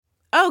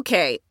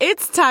Okay,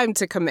 it's time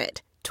to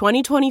commit.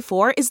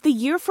 2024 is the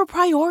year for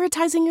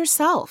prioritizing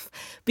yourself.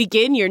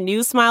 Begin your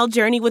new smile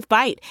journey with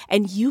Byte,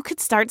 and you could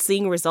start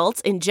seeing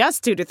results in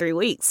just 2 to 3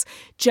 weeks.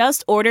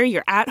 Just order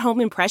your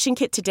at-home impression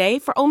kit today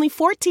for only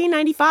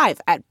 $14.95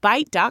 at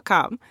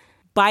Byte.com.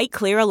 Byte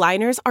Clear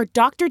aligners are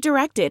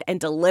doctor-directed and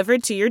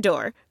delivered to your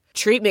door.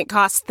 Treatment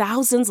costs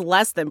thousands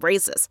less than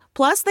braces.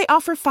 Plus, they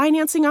offer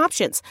financing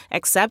options,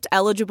 accept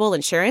eligible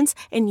insurance,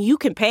 and you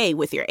can pay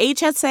with your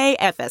HSA,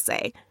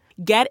 FSA.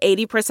 Get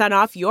 80%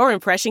 off your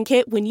impression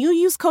kit when you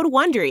use code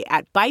WONDERY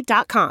at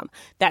Byte.com.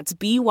 That's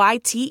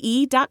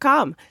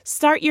BYTE.com.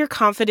 Start your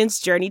confidence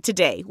journey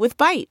today with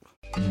Byte.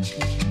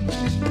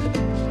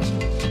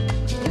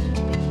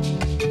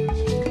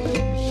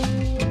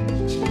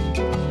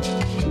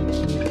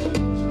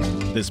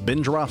 This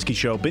Ben Joravsky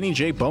Show Benny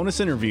J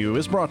bonus interview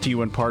is brought to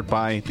you in part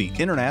by the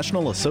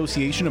International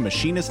Association of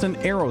Machinists and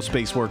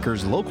Aerospace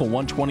Workers, Local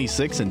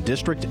 126 and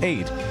District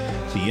 8,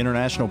 the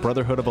International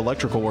Brotherhood of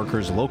Electrical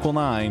Workers, Local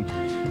 9,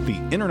 the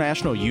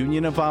International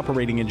Union of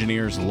Operating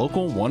Engineers,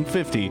 Local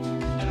 150,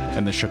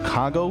 and the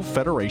Chicago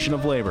Federation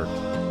of Labor.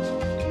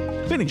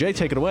 Benny J,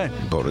 take it away.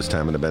 Bonus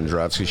time in the Ben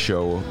Joravsky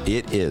Show.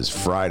 It is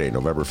Friday,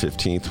 November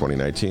 15th,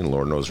 2019.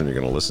 Lord knows when you're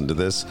going to listen to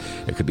this.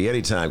 It could be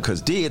any time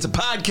because, D, it's a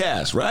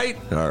podcast, right?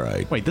 All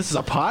right. Wait, this is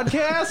a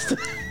podcast?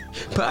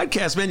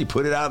 Podcast, man. You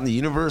put it out in the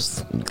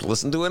universe, you can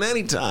listen to it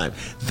anytime.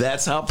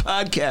 That's how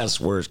podcasts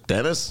work,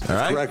 Dennis. All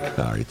right? Correct.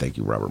 All right. Thank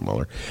you, Robert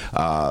Mueller.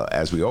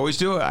 As we always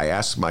do, I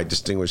ask my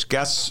distinguished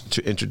guests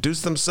to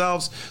introduce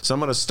themselves. So I'm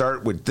going to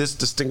start with this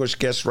distinguished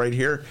guest right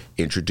here.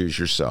 Introduce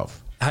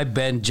yourself. Hi,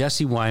 Ben.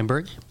 Jesse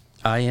Weinberg.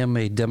 I am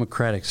a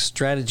Democratic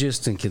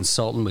strategist and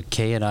consultant with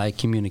K&I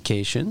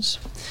Communications,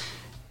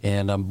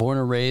 and I'm born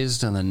and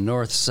raised on the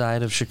north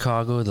side of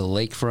Chicago, the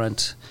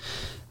lakefront.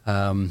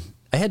 I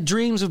had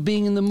dreams of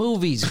being in the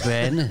movies,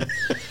 Ben,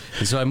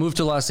 and so I moved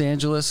to Los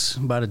Angeles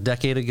about a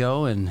decade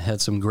ago and had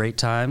some great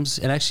times,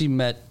 and actually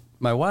met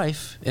my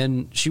wife,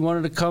 and she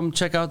wanted to come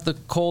check out the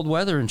cold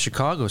weather in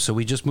Chicago, so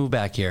we just moved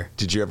back here.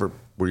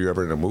 Were you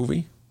ever in a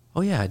movie? Oh,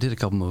 yeah, I did a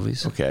couple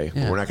movies. Okay.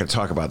 Yeah. We're not going to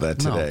talk about that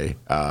today,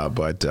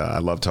 but I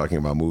love talking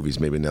about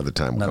movies. Maybe another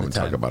time we'll come and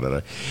talk about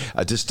it.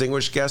 A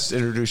distinguished guest,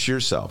 introduce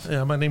yourself.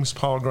 Yeah, my name's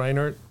Paul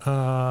Grajnert.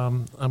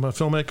 I'm a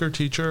filmmaker,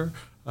 teacher.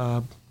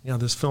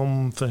 This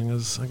film thing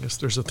is, I guess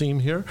there's a theme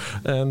here.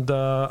 And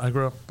I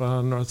grew up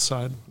on North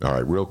Side. All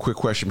right, real quick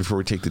question before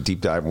we take the deep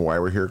dive on why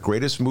we're here.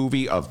 Greatest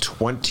movie of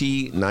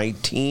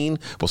 2019.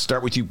 We'll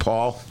start with you,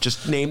 Paul.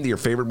 Just name your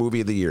favorite movie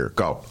of the year.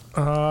 Go.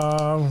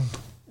 Wow.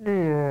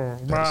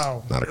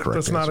 Not a correct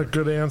That's answer. not a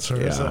good answer,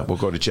 is Yeah, it? we'll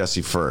go to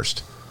Jesse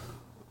first.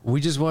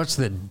 We just watched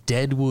the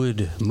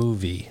Deadwood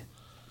movie.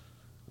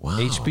 Wow.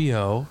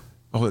 HBO.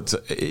 Oh, it's a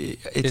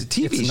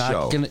TV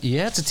show.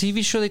 It's a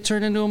TV show they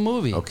turned into a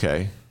movie.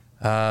 Okay.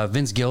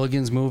 Vince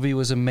Gilligan's movie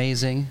was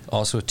amazing.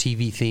 Also a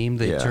TV theme.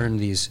 They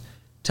turned these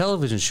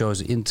television shows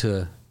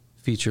into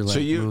feature-length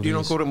movies. So you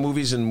don't go to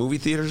movies in movie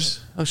theaters?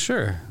 Oh,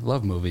 sure.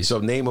 Love movies. So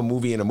name a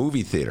movie in a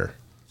movie theater.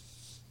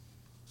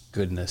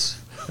 Goodness.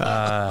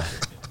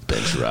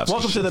 Ben Joravsky.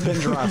 Welcome to the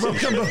Ben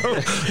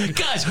Joravsky.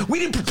 Guys, we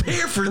didn't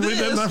prepare for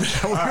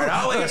this. All right,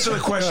 I'll answer the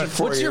question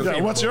for you.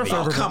 What's your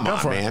favorite? Oh, come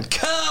on, man.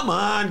 Come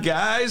on,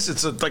 guys.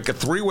 It's like a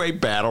three-way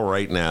battle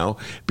right now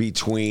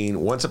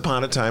between Once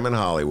Upon a Time in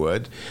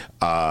Hollywood,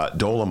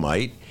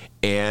 Dolomite,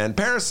 and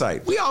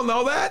Parasite. We all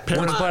know that.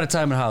 Once Upon a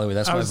Time in Hollywood.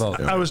 That's my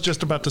vote. I was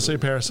just about to say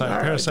Parasite. All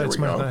right, Parasite's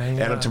there we my go.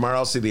 thing. And tomorrow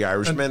I'll see The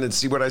Irishman and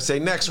see what I say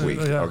next week.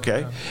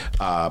 Okay?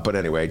 But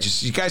anyway,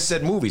 just you guys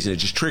said movies and it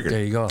just triggered.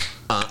 There you go.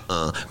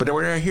 But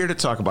we're not here to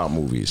talk about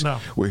movies. No.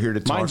 We're here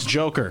to talk. Mine's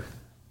Joker.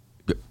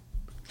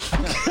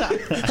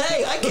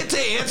 Hey, I get to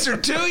answer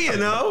too, you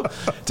know.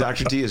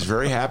 Dr. D is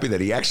very happy that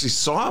he actually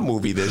saw a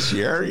movie this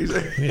year.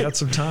 He had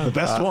some time. The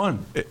best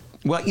one.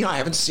 Well, I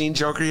haven't seen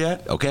Joker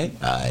yet, okay?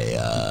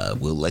 I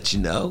will let you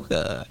know.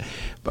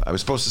 But I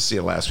was supposed to see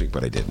it last week,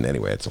 but I didn't.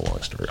 Anyway, it's a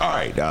long story. All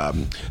right,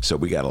 so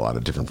we got a lot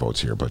of different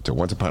votes here, but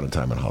Once Upon a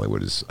Time in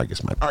Hollywood is, I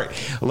guess, mine. All right,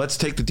 let's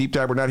take the deep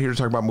dive. We're not here to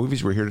talk about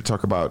movies. We're here to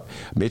talk about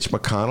Mitch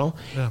McConnell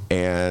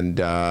and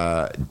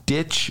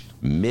Ditch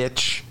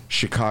Mitch.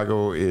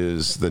 Chicago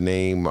is the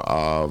name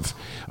of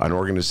an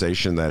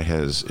organization that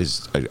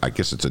I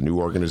guess it's a new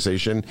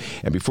organization.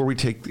 And before we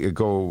take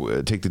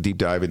the deep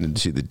dive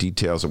into the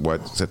details of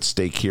what's at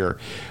stake here,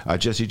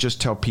 Jesse, just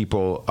tell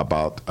people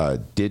about a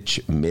Ditch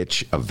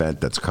Mitch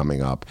event that's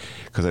coming up,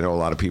 because I know a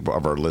lot of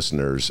our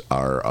listeners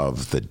are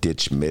of the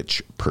Ditch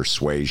Mitch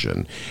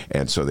persuasion,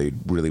 and so they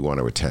really want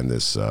to attend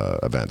this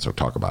event. So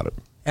talk about it.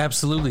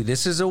 Absolutely.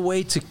 This is a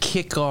way to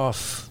kick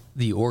off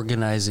the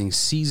organizing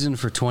season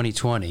for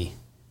 2020.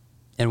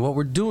 And what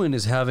we're doing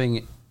is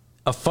having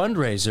a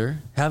fundraiser,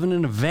 having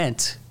an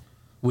event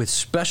with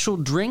special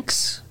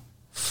drinks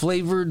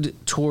flavored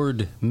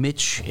toward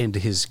Mitch and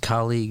his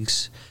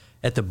colleagues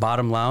at the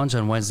Bottom Lounge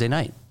on Wednesday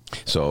night.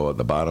 So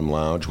the Bottom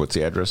Lounge, what's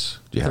the address?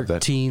 Do you have that?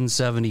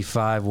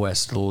 1375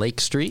 West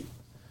Lake Street,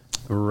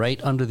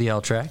 right under the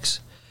L tracks.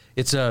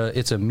 It's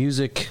a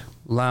music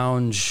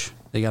lounge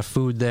They got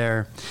food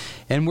there.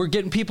 And we're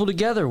getting people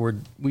together.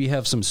 We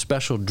have some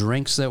special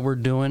drinks that we're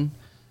doing.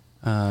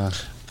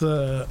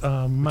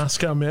 The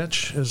Moscow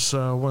Mitch is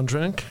one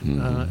drink,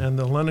 and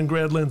the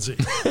Leningrad Lindsay.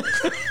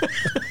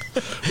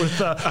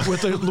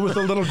 with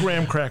a little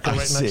graham cracker right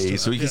next to it.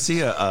 So you can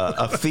see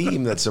a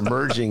theme that's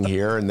emerging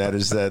here, and that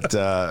is that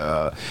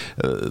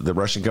the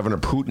Russian Governor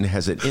Putin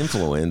has an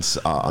influence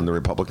on the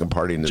Republican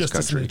Party in this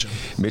country.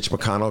 Mitch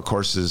McConnell, of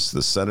course, is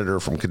the senator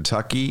from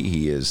Kentucky.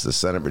 He is the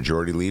Senate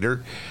Majority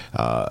Leader,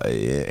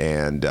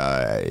 and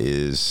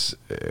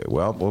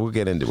we'll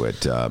get into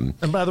it.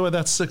 And by the way,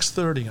 that's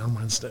 6:30 on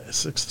Wednesday.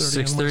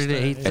 6:30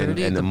 to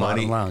 8:30 at the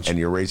Bottom Lounge. And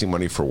you're raising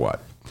money for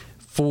what?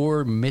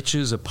 For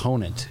Mitch's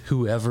opponent,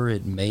 whoever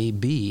it may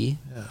be,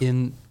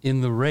 in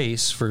the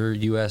race for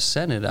U.S.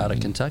 Senate out of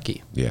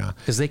Kentucky. Yeah.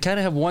 Because they kind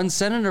of have one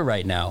senator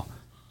right now.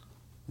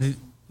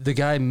 The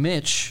guy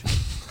Mitch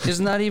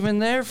is not even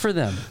there for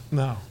them.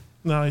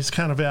 No, he's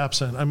kind of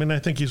absent. I mean, I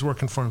think he's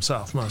working for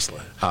himself mostly.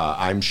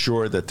 I'm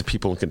sure that the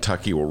people in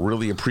Kentucky will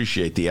really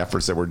appreciate the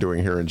efforts that we're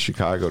doing here in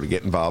Chicago to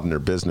get involved in their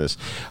business.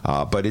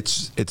 But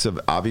it's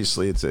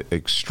obviously an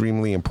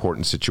extremely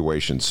important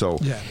situation. So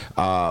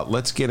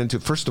let's get into,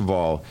 first of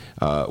all,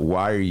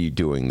 why are you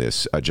doing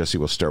this? Jesse,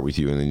 we'll start with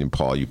you, and then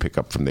Paul, you pick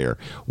up from there.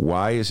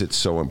 Why is it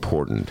so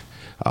important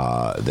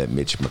that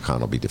Mitch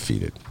McConnell be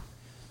defeated?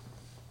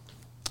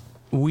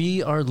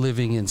 We are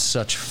living in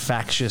such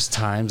factious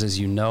times, as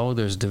you know.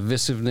 There's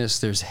divisiveness,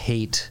 there's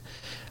hate,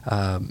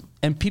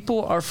 and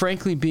people are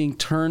frankly being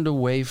turned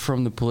away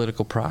from the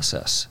political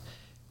process,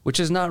 which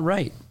is not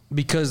right,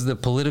 because the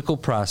political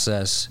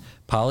process,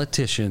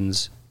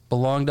 politicians,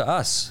 belong to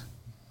us,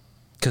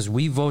 because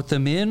we vote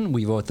them in,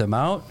 we vote them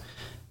out.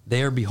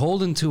 They are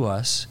beholden to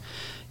us,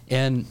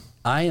 and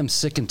I am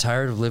sick and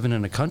tired of living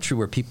in a country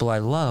where people I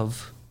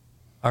love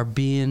are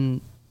being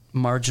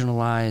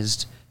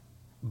marginalized,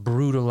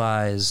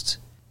 brutalized,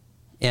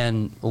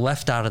 and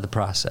left out of the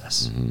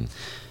process.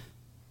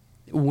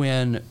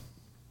 When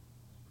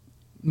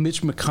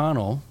Mitch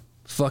McConnell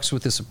fucks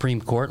with the Supreme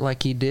Court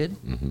like he did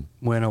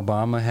when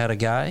Obama had a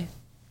guy,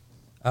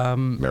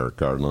 Merrick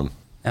Garland.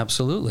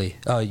 Absolutely.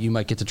 You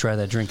might get to try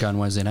that drink on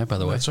Wednesday night, by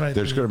the way. That's right.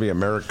 There's going to be a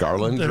Merrick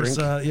Garland drink?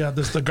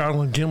 There's the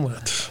Garland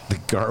Gimlet. The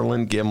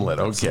Garland Gimlet,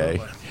 okay.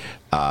 Absolutely.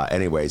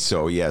 Anyway,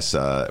 so yes,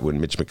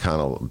 when Mitch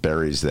McConnell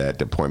buries that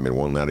appointment,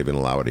 will not even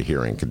allow it a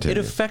hearing. Continue.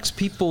 It affects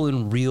people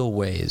in real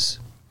ways.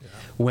 Yeah.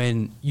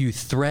 When you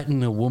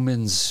threaten a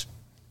woman's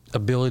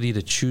ability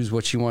to choose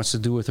what she wants to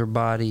do with her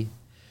body,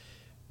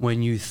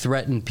 when you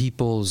threaten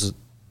people's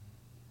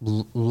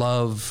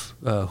love,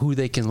 who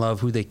they can love,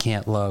 who they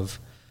can't love,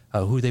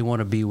 who they want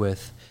to be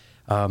with,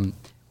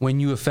 when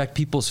you affect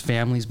people's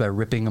families by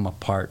ripping them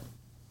apart,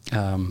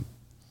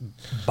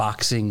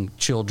 boxing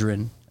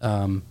children,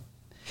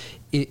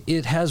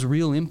 it has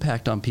real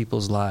impact on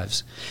people's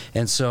lives.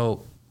 And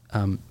so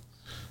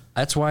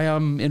that's why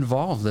I'm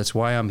involved. That's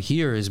why I'm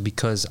here, is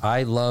because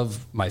I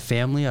love my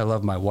family, I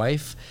love my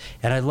wife,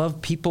 and I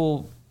love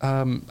people.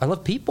 I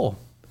love people.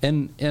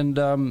 And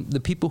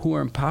the people who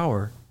are in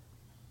power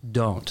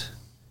don't.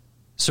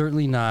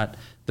 Certainly not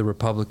the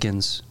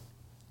Republicans,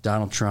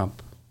 Donald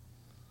Trump.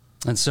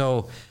 And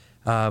so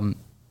I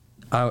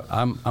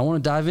want to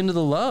dive into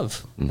the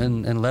love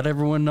and let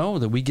everyone know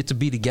that we get to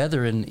be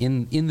together, and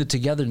in the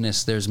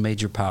togetherness, there's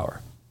major power.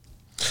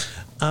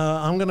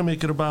 I'm going to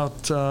make it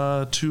about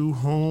two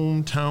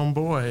hometown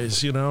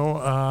boys, two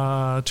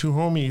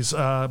homies,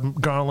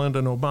 Garland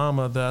and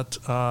Obama, that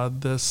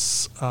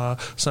this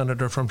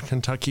senator from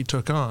Kentucky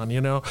took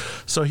on,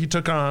 So he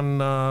took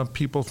on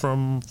people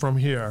from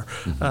here.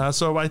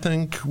 So I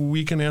think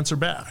we can answer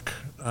back.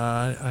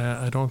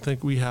 I don't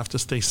think we have to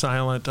stay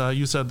silent.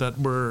 You said that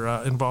we're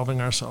involving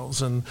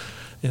ourselves in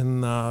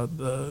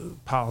the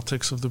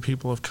politics of the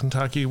people of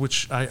Kentucky,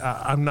 which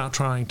I'm not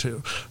trying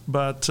to.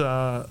 But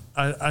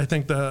I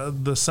think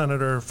the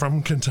senator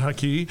from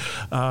Kentucky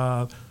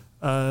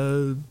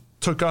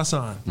took us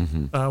on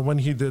when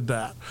he did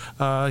that.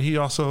 He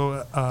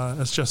also,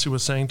 as Jesse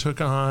was saying, took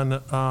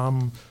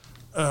on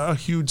a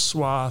huge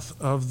swath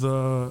of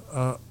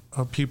the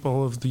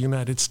people of the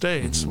United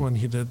States when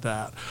he did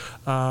that.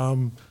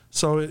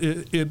 So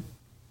it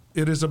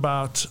is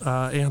about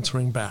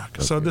answering back.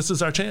 Okay. So this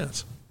is our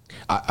chance.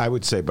 I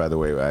would say, by the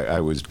way, I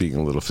was being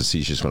a little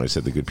facetious when I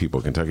said the good people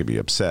of Kentucky be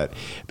upset,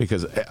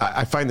 because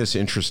I find this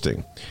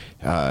interesting,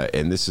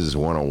 and this is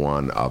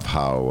 101 of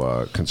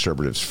how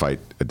conservatives fight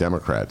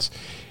Democrats.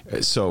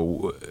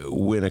 So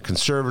when a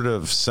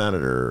conservative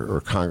senator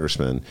or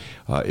congressman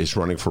is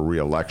running for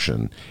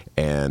re-election,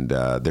 and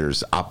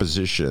there's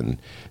opposition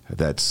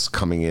that's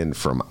coming in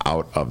from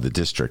out of the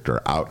district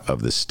or out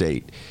of the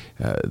state,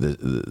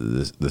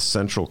 the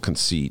central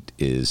conceit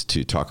is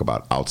to talk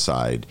about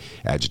outside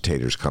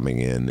agitators coming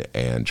in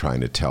and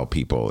trying to tell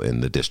people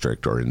in the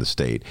district or in the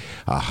state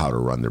how to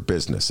run their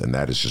business. And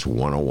that is just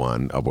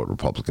 101 of what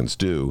Republicans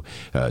do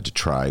to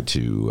try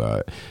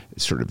to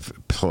sort of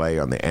play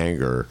on the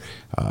anger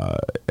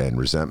and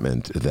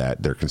resentment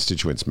that their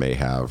constituents may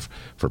have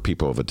for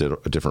people of a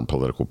different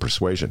political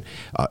persuasion.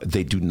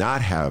 They do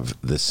not have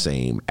the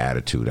same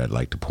attitude, I'd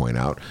like to point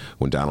out,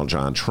 when Donald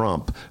John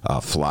Trump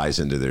flies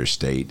into their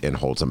state and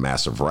holds a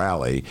massive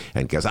rally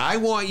and goes, I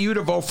want you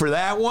to vote for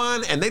that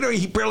one. And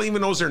he barely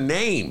even knows their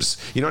names.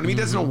 You know what I mean?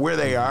 He doesn't know where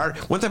they are.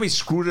 One time he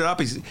screwed it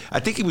up. I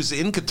think he was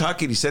in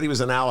Kentucky and he said he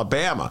was in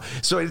Alabama.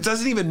 So it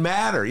doesn't even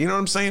matter. You know what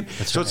I'm saying?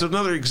 That's right. It's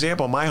another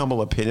example, in my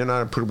humble opinion, I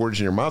don't put words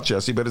in your mouth,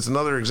 Jesse, but it's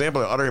another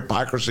example of utter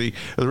hypocrisy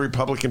of the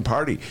Republican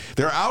Party.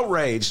 They're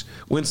outraged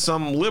when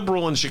some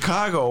liberal in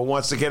Chicago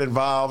wants to get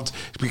involved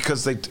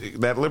because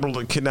that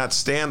liberal cannot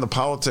stand the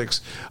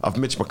politics of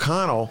Mitch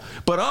McConnell.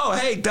 But, oh,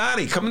 hey,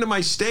 Donnie, come into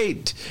my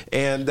state.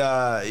 And,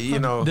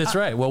 That's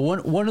right. Well,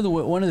 one of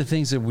the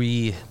things that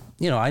we,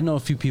 I know a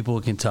few people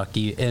in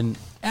Kentucky, and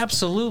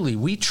absolutely,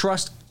 we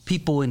trust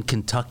people in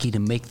Kentucky to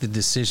make the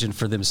decision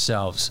for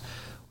themselves.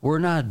 We're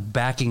not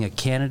backing a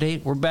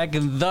candidate. We're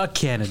backing the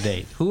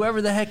candidate,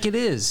 whoever the heck it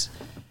is,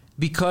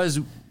 because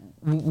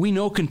we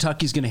know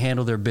Kentucky's going to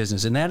handle their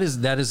business. And that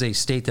is a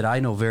state that I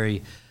know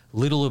very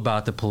little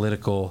about the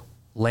political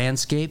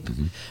landscape.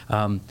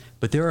 Mm-hmm.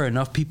 But there are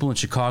enough people in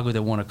Chicago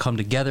that want to come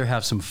together,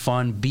 have some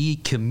fun, be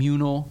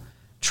communal,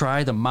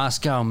 try the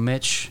Moscow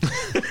Mitch.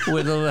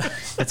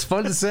 It's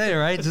fun to say,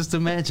 right? Just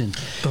imagine.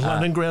 The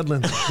Leningrad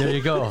Lindsay. There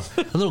you go.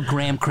 A little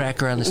graham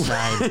cracker on the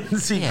side.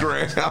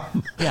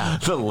 Graham. Yeah.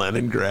 The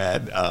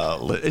Leningrad.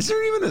 Is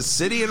there even a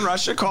city in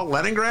Russia called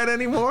Leningrad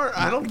anymore?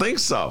 I don't think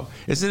so.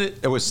 Isn't it?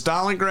 It was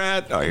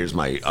Stalingrad. Oh, here's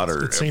my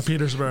utter. It's St.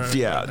 Petersburg.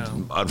 Yeah,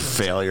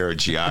 failure of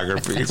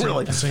geography.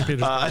 Really. St.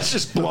 Petersburg. It's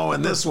just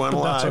blowing this one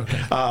live.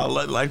 Okay.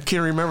 I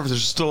can't remember if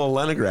there's still a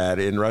Leningrad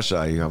in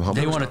Russia.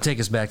 They want to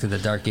take us back to the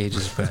Dark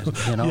Ages,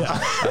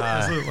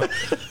 absolutely.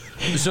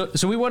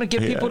 So we want to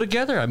get people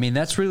together. I mean,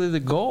 that's really the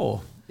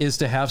goal, is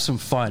to have some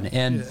fun.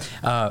 And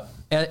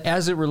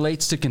as it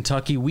relates to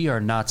Kentucky, we are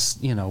not,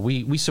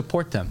 we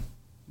support them.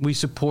 We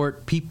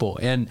support people.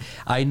 And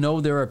I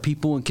know there are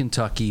people in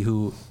Kentucky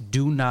who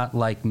do not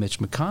like Mitch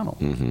McConnell.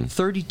 Mm-hmm.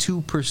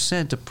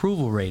 32%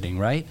 approval rating,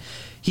 right?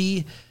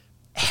 He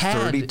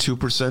had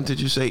 32%, did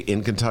you say,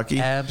 in Kentucky?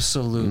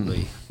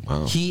 Absolutely.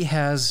 Wow. He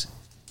has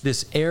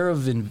this air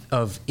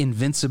of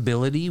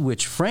invincibility,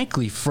 which,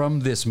 frankly, from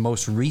this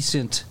most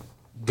recent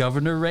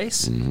governor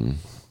race,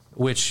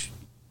 which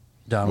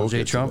Donald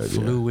J. Trump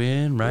flew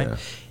in, right,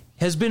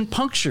 has been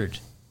punctured.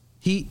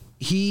 He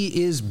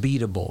is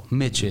beatable.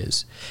 Mitch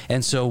is.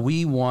 And so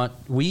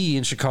we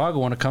in Chicago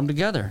want to come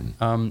together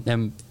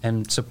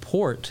and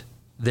support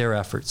their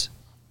efforts.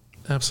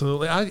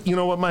 Absolutely.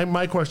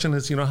 My question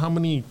is, how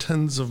many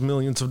tens of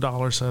millions of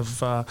dollars have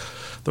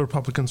the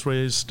Republicans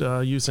raised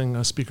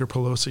using Speaker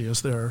Pelosi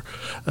as their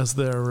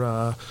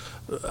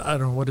I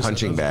don't know, what is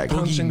punching it? bag.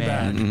 Punching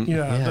bag. Mm-hmm.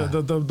 Yeah.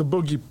 The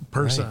boogie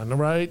person,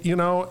 right?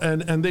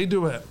 And they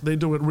do it. They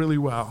do it really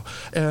well.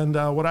 And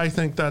what I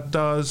think that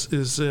does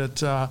is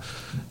it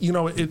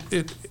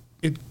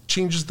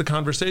changes the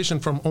conversation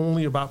from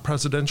only about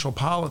presidential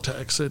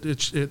politics.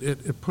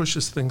 It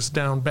pushes things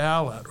down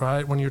ballot,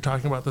 right? When you're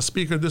talking about the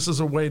speaker, this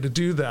is a way to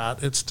do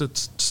that. It's to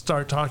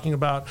start talking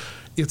about,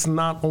 it's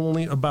not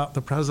only about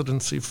the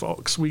presidency,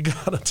 folks. We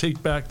got to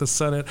take back the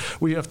Senate.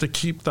 We have to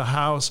keep the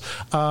House.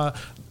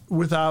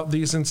 Without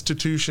these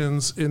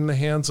institutions in the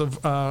hands of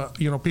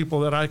people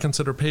that I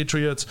consider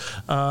patriots,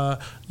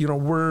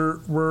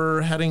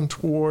 we're heading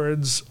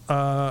towards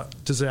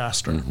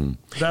disaster. Mm-hmm.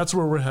 That's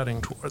where we're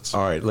heading towards.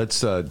 All right, let's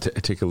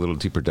take a little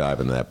deeper dive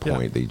into that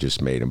point that you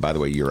just made. And by the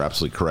way, you're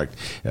absolutely correct.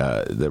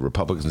 The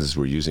Republicans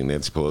were using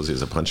Nancy Pelosi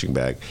as a punching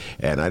bag,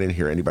 and I didn't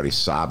hear anybody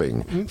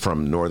sobbing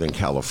from Northern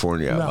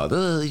California about,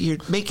 you're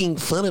making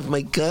fun of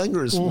my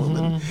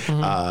congresswoman.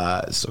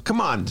 Mm-hmm. So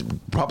come on,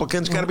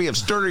 Republicans, got to be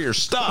stir your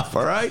stuff,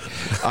 all right?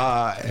 All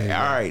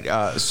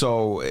right.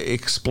 So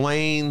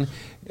explain,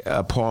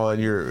 Paul,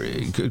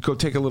 and go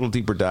take a little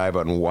deeper dive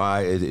on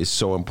why it is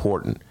so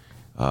important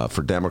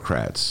for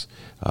Democrats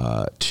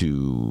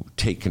to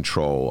take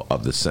control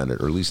of the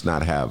Senate, or at least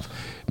not have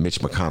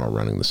Mitch McConnell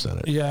running the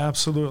Senate. Yeah,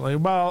 absolutely.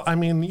 Well, I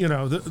mean,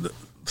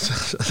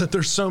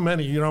 there's so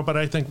many, but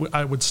I think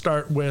I would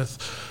start with,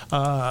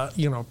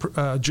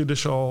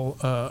 judicial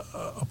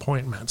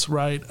appointments,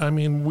 right? I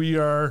mean, we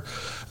are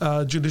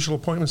judicial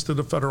appointments to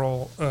the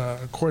federal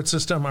court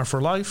system are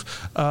for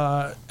life.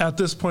 At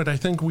this point, I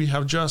think we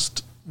have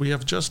just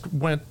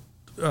went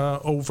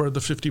over the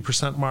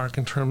 50% mark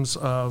in terms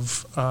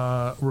of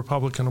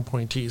Republican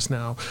appointees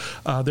now.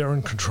 They're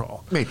in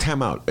control. Wait,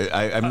 time out.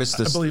 I missed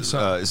this. I believe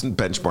so. Isn't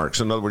benchmark.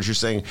 So in other words, you're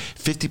saying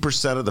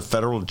 50% of the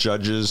federal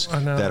judges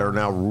that are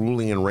now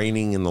ruling and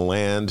reigning in the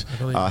land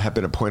have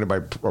been appointed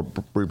by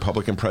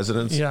Republican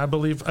presidents? Yeah, I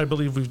believe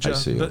we've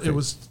just. Okay. It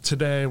was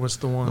today was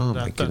the one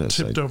that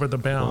tipped over the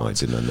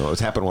balance. I did not know. It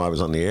happened while I was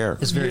on the air.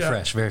 It's very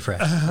fresh, very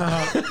fresh.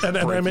 And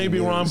I may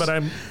be wrong, but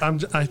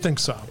I think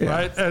so,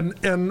 right?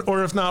 And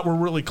or if not,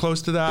 we're really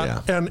close to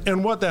that. Yeah.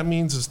 And what that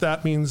means is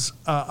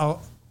a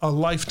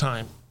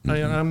lifetime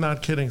I'm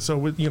not kidding.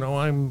 So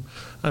I'm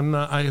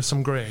not. I have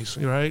some grays,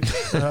 right?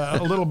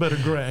 A little bit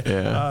of gray.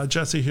 Yeah.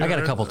 Jesse here. I got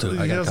a couple too.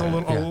 He has a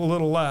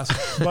little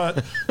less,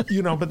 but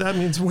but that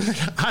means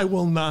I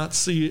will not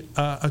see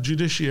a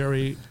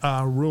judiciary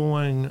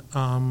ruling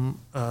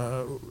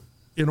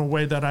in a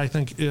way that I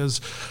think is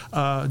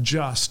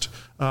just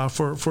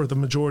for the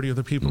majority of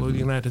the people of the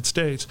United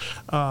States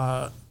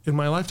in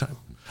my lifetime.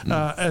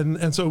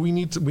 And so we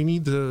need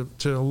to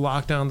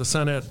lock down the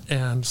Senate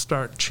and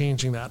start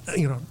changing that,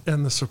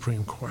 and the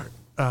Supreme Court.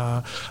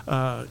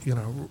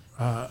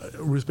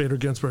 Ruth Bader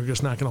Ginsburg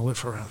is not going to live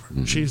forever.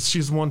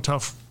 She's one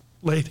tough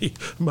lady,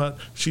 but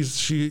she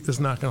is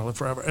not going to live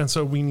forever. And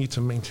so we need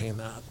to maintain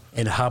that.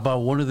 And how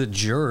about one of the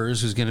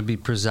jurors who's going to be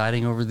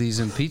presiding over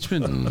these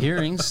impeachment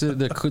hearings,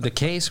 the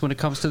case when it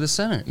comes to the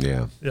Senate?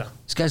 Yeah.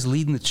 This guy's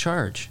leading the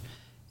charge.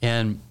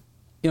 And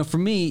for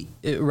me,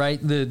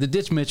 the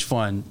Ditch Mitch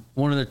Fund,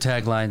 one of their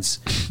taglines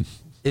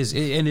is,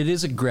 and it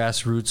is a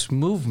grassroots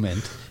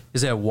movement,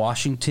 is that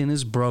Washington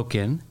is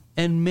broken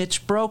and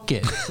Mitch broke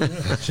it.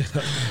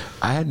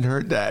 I hadn't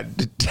heard that.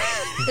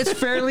 It's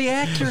fairly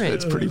accurate.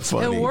 It's pretty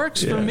funny. It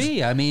works for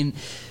me. I mean,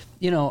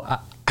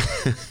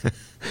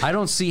 I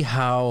don't see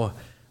how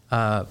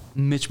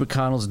Mitch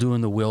McConnell's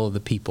doing the will of the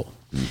people.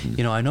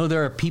 I know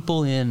there are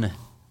people in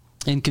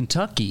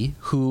Kentucky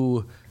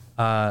who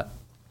have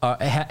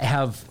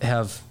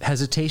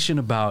hesitation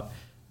about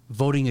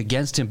voting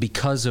against him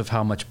because of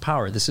how much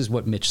power. This is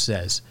what Mitch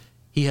says.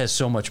 He has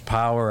so much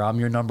power. I'm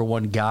your number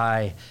one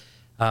guy.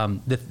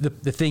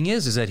 The thing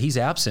is that he's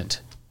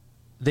absent.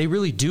 They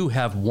really do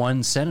have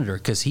one senator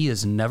because he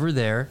is never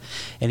there,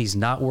 and he's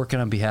not working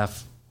on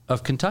behalf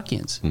of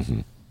Kentuckians.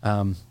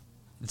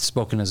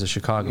 Spoken as a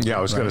Chicago. Yeah,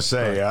 I was going to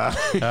say.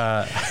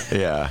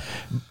 Yeah.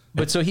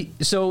 But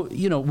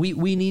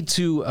we need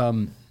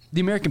to. The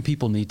American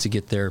people need to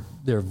get their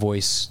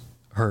voice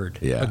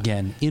heard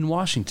again in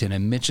Washington,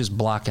 and Mitch is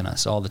blocking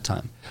us all the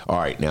time. All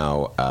right,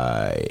 now,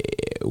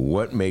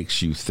 what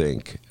makes you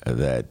think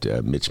that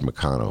Mitch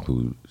McConnell,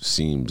 who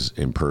seems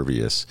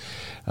impervious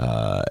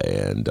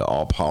and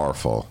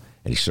all-powerful,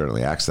 and he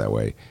certainly acts that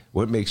way,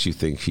 what makes you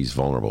think he's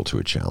vulnerable to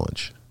a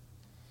challenge?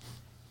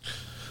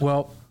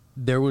 Well,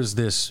 there was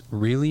this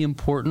really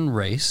important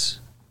race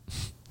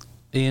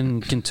in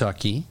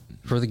Kentucky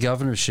for the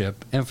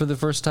governorship, and for the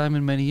first time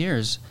in many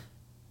years,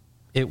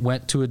 it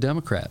went to a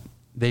Democrat.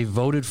 They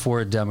voted for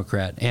a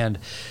Democrat. And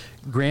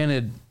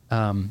granted,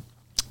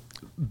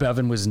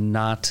 Bevin was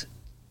not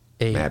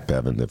Matt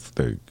Bevin,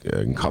 the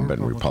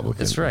incumbent Republican.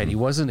 That's right. He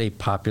wasn't a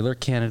popular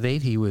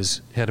candidate. He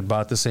had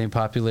about the same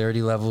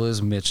popularity level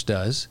as Mitch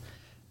does.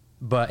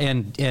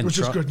 And which Trump,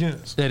 is good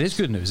news. That is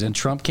good news. And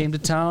Trump came to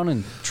town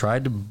and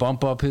tried to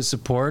bump up his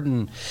support,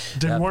 and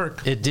didn't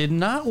work. It did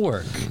not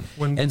work.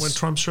 When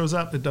Trump shows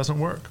up, it doesn't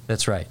work.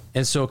 That's right.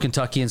 And so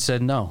Kentuckians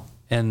said no,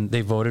 and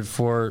they voted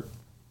for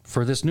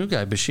this new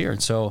guy, Bashir.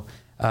 And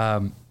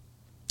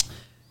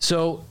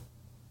so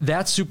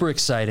that's super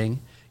exciting.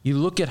 You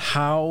look at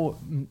how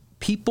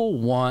people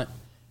want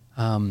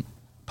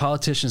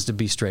politicians to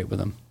be straight with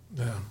them.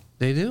 Yeah,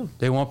 they do.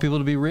 They want people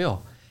to be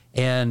real,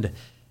 and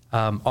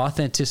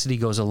authenticity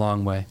goes a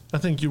long way. I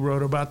think you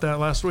wrote about that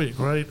last week,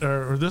 right?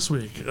 Or this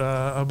week,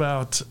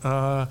 about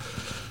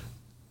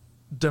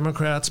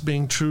Democrats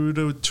being true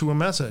to a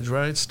message,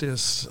 right?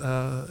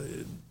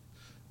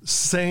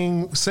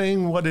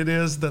 Saying what it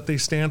is that they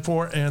stand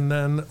for, and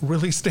then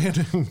really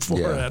standing for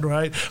it,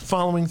 right?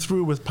 Following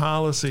through with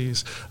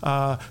policies,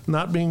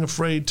 not being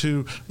afraid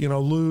to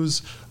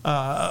lose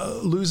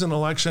an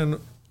election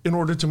in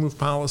order to move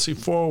policy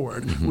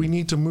forward. We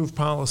need to move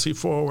policy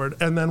forward,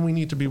 and then we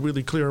need to be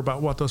really clear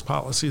about what those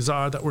policies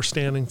are that we're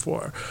standing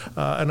for.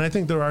 And I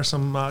think there are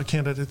some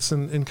candidates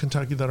in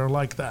Kentucky that are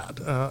like that.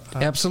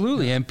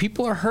 Absolutely, and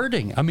people are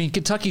hurting. I mean,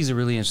 Kentucky's a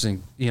really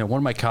interesting. One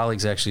of my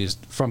colleagues actually is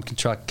from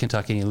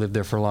Kentucky, and he lived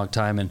there for a long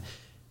time, and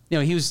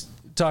he was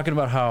talking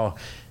about how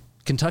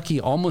Kentucky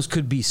almost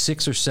could be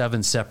 6 or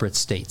 7 separate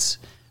states,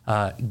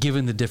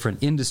 given the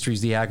different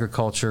industries, the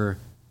agriculture,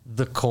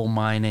 the coal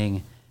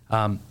mining.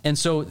 And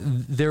so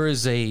there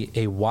is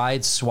a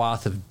wide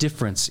swath of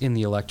difference in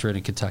the electorate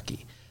in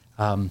Kentucky.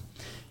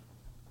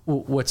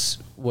 What's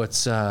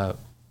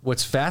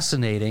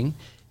fascinating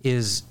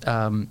is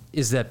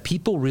that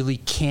people really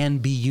can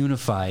be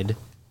unified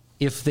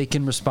if they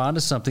can respond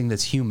to something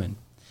that's human.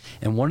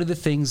 And one of the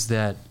things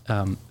that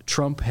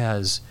Trump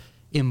has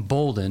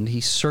emboldened,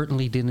 he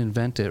certainly didn't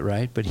invent it,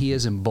 right? But he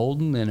has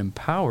emboldened and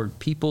empowered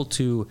people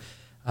to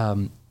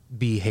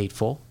be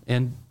hateful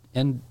and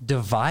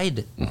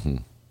divide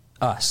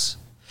us.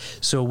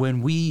 So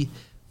when we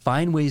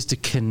find ways to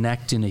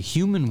connect in a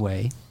human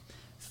way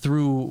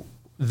through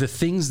the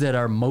things that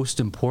are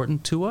most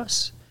important to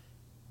us,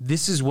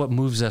 this is what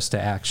moves us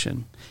to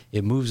action.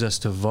 It moves us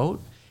to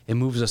vote. It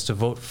moves us to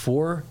vote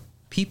for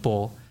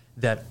people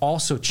that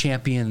also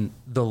champion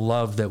the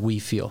love that we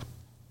feel.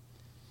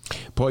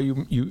 Paul,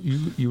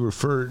 you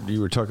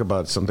were talking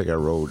about something I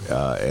wrote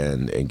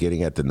and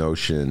getting at the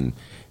notion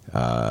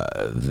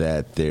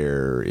that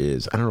there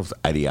is, I don't know if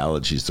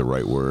ideology is the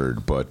right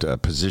word, but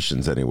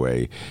positions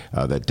anyway,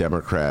 that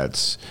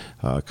Democrats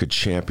could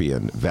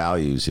champion,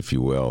 values, if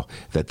you will,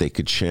 that they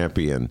could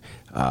champion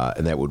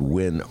and that would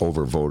win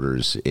over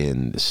voters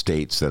in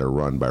states that are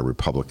run by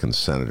Republican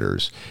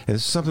senators. And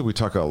this is something we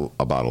talk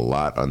about a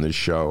lot on this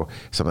show,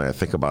 something I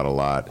think about a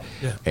lot,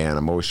 and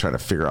I'm always trying to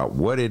figure out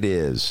what it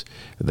is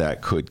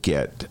that could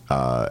get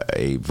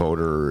a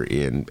voter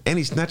in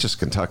any, not just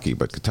Kentucky,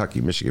 but Kentucky,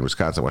 Michigan,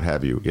 Wisconsin, what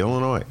have you,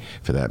 Illinois,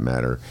 for that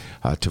matter,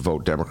 to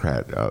vote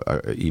Democrat,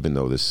 even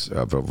though this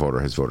voter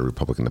has voted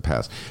Republican in the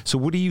past. So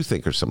what do you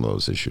think are some of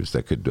those issues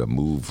that could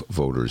move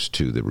voters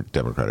to the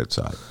Democratic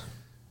side?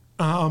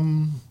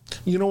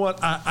 You know what?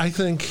 I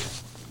think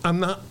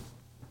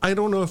I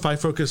don't know if I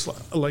focus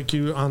like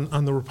you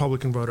on the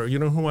Republican voter. You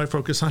know who I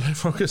focus on? I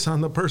focus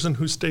on the person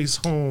who stays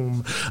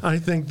home. I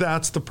think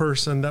that's the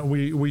person that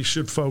we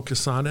should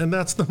focus on, and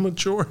that's the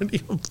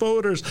majority of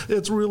voters.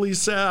 It's really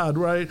sad,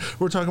 right?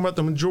 We're talking about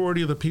the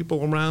majority of the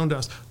people around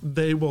us.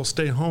 They will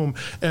stay home,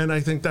 and I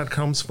think that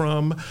comes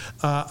from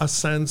a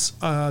sense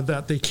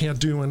that they can't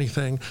do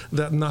anything,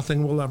 that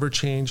nothing will ever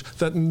change,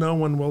 that no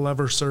one will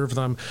ever serve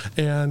them.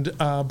 And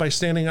by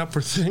standing up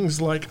for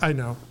things like, I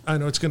know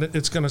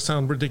it's gonna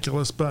sound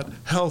ridiculous, but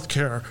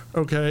healthcare,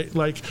 okay,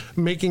 like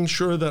making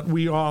sure that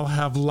we all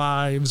have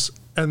lives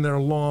and they're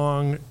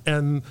long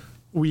and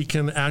we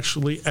can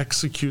actually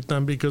execute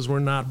them because we're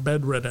not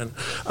bedridden.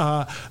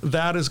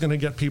 That is going to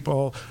get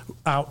people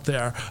out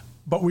there.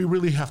 But we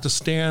really have to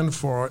stand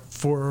for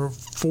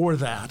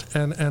that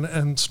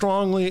and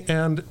strongly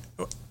and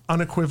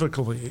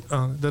unequivocally.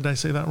 Did I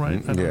say that right?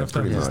 I don't know if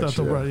that's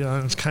the right.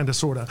 Yeah, it's kind of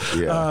sort of.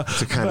 Yeah,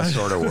 it's a kind of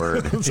sort of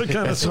word.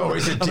 It's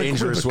always a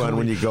dangerous one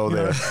when you go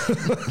there.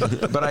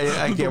 But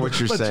I get what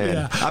you're saying.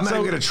 Yeah. I'm not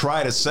going to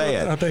try to say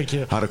it. Thank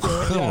you.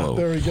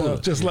 There we go.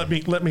 Just let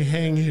me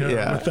hang here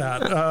with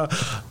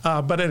that.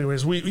 But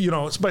anyways,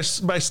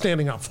 it's by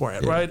standing up for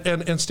it, right?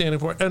 And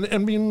standing for it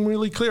and being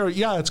really clear.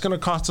 Yeah, it's going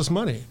to cost us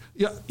money.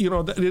 Yeah,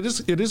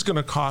 it is going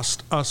to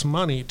cost us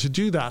money to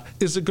do that.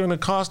 Is it going to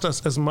cost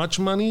us as much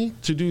money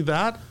to do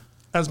that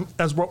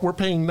as what we're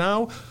paying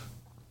now?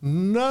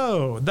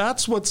 No,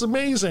 that's what's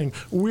amazing.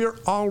 We're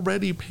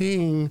already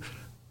paying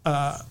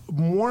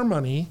more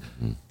money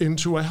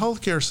into a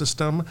healthcare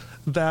system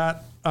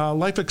that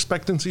life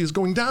expectancy is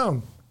going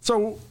down.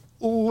 So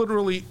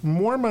literally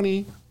more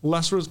money,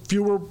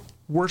 fewer,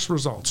 worse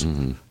results.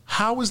 Mm-hmm.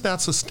 How is that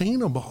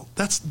sustainable?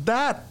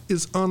 That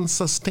is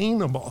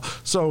unsustainable.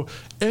 So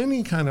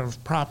any kind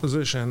of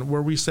proposition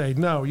where we say,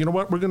 no, you know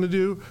what we're going to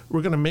do?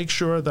 We're going to make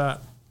sure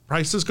that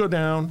prices go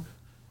down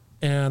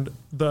and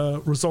the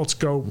results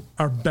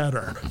are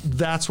better.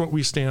 That's what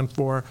we stand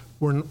for.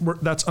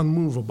 That's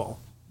unmovable.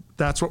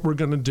 That's what we're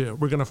going to do.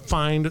 We're going to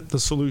find the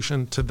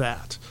solution to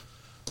that.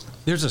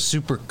 There's a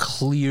super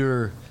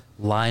clear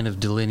line of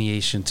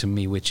delineation to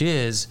me, which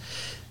is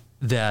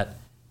that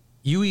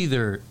you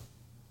either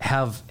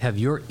have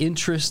your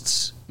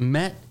interests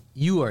met,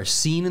 you are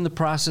seen in the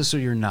process, or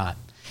you're not.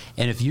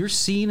 And if you're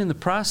seen in the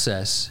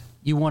process,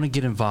 you want to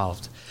get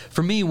involved.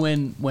 For me,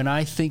 when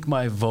I think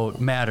my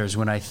vote matters,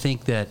 when I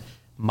think that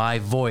my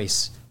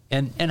voice,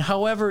 and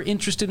however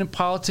interested in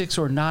politics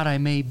or not I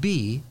may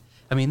be,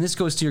 I mean, this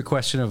goes to your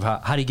question of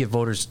how do you get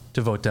voters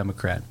to vote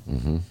Democrat?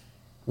 Mm-hmm.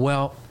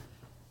 Well,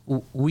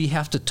 we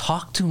have to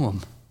talk to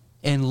them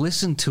and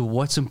listen to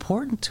what's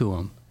important to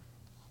them.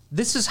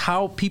 This is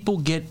how people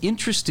get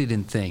interested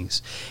in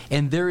things.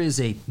 And there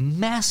is a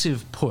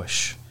massive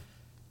push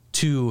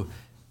to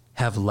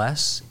have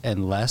less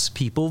and less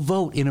people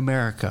vote in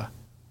America.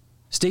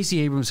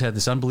 Stacey Abrams had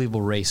this unbelievable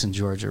race in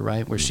Georgia,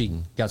 right, where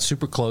she got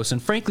super close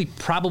and frankly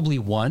probably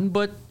won,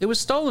 but it was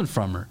stolen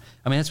from her.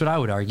 I mean, that's what I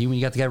would argue. When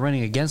you got the guy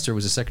running against her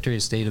was the Secretary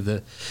of State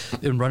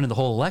and running the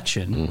whole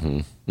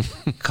election.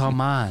 Mm-hmm.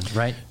 Come on,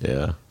 right?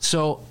 Yeah.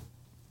 So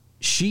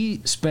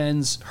she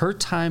spends her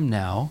time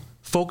now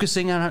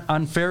focusing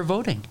on fair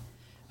voting,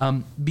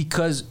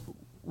 because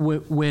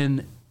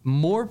when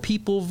more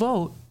people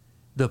vote,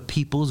 the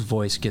people's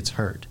voice gets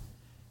heard.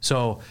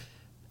 So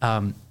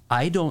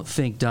I don't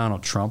think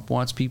Donald Trump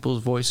wants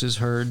people's voices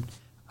heard.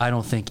 I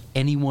don't think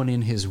anyone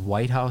in his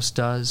White House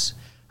does.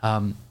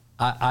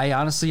 I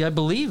honestly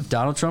believe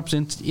Donald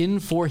Trump's in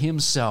for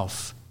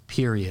himself,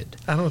 period.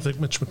 I don't think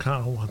Mitch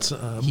McConnell wants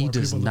he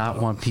does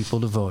not want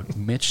people to vote.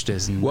 Mitch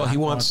does not. Well, he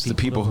wants the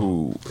people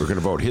who are going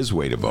to vote his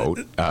way to vote.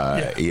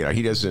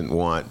 He doesn't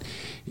want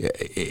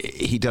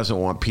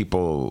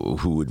people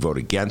who would vote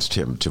against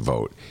him to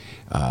vote.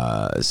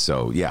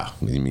 So yeah,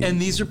 I mean,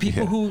 and these are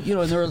people who,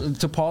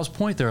 to Paul's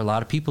point, there are a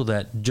lot of people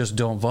that just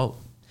don't vote,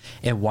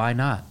 and why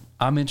not?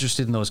 I'm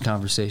interested in those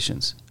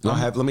conversations.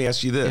 Let me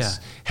ask you this: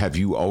 have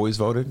you always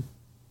voted?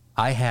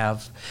 I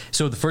have.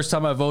 So the first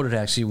time I voted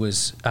actually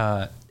was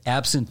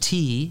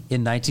absentee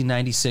in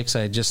 1996.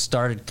 I had just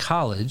started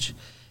college,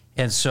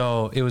 and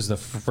so it was the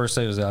first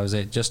day I was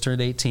just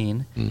turned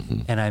 18,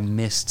 and I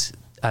missed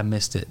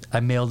it. I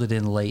mailed it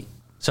in late.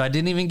 So I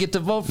didn't even get to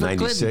vote for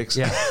 96?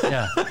 Clinton.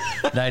 Yeah,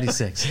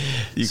 96.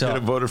 You could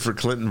have voted for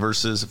Clinton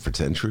for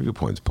 10 trivia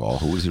points, Paul.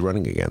 Who was he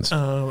running against?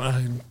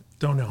 I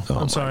don't know.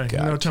 I'm sorry.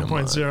 God, No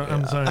 10.0.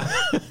 I'm sorry.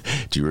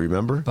 Do you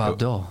remember? Bob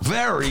Dole.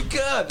 Very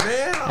good,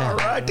 man. All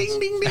right. Ding,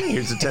 ding, ding.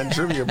 Here's the 10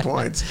 trivia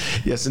points.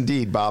 Yes,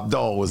 indeed. Bob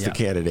Dole was the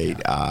candidate.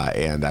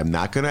 And I'm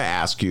not going to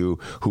ask you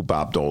who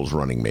Bob Dole's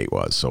running mate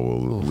was, so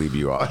we'll leave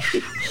you off.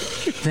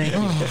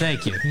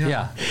 Thank you.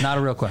 Yeah, not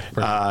a real question.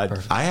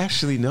 Perfect. I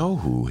actually know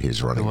who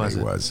his running mate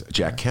was.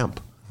 Jack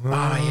Kemp. Oh,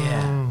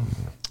 yeah.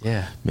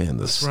 Yeah. Man,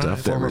 the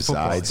stuff that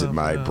resides in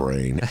my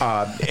brain.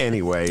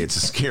 Anyway, it's a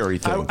scary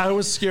thing. I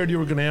was scared you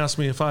were going to ask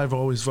me if I've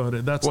always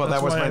voted. That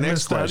was my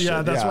next question.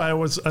 Yeah, that's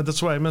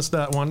why I missed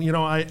that one. You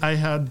know, I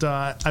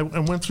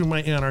went through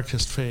my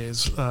anarchist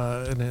phase.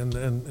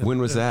 And when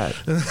was that?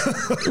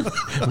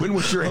 When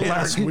was your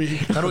last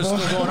week? That was still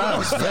going on. It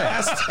was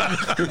fast.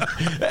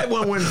 That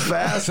one went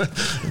fast.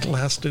 It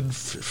lasted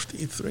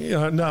 53.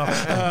 No.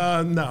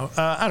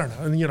 I don't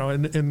know. You know,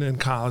 in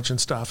college and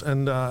stuff,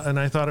 and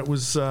I thought it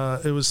was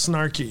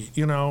snarky.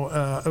 You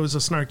know, it was a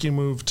snarky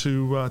move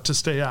to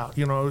stay out.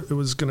 You know, it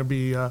was going to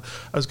be. I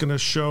was going to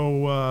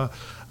show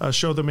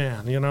the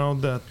man. You know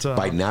that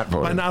by not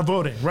voting. By not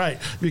voting, right?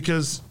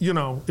 Because you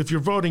know, if you're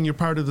voting, you're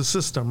part of the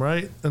system,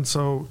 right? And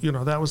so you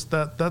know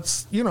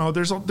that's you know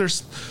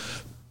there's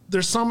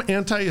some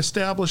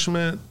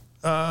anti-establishment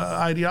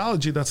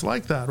ideology that's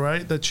like that,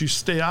 right? That you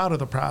stay out of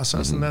the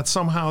process, and that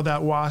somehow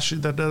that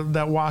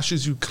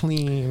washes you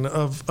clean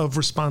of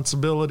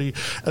responsibility.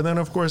 And then,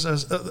 of course,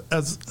 as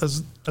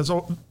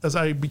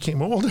I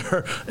became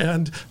older,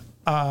 and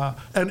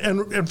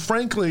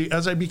frankly,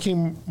 as I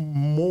became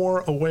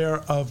more aware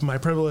of my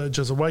privilege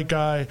as a white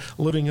guy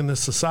living in this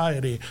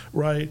society,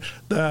 right,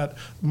 that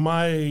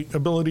my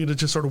ability to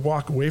just sort of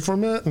walk away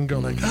from it and go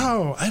like,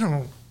 oh, I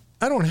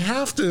don't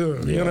have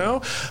to, you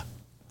know.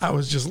 I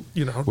was just,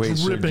 you know,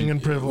 dripping in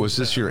privilege. Was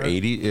this your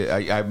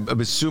 80s? I'm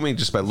assuming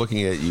just by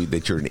looking at you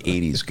that you're an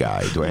 80s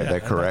guy. Do I have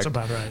that correct?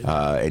 That's about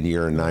right. And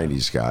you're a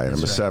 90s guy, and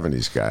I'm a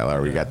 70s guy. I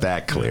already got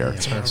that clear.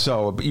 Right.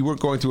 So you were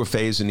going through a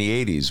phase in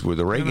the 80s with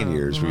the Reagan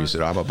years where you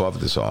said, I'm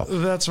above this all.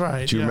 That's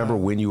right. Do you remember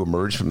when you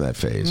emerged from that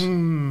phase? I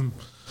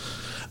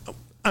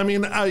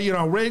mean, you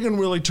know, Reagan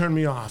really turned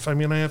me off. I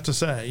mean, I have to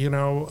say, you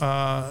know,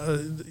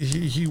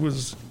 he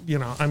was, you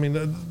know, I mean,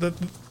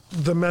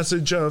 the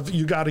message of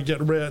you got to get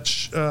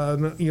rich,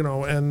 you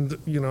know, and,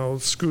 you know,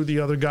 screw the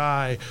other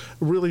guy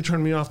really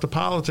turned me off to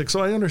politics.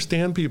 So I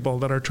understand people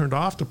that are turned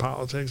off to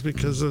politics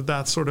because of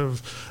that sort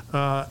of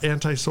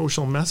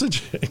antisocial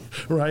messaging,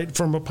 right,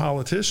 from a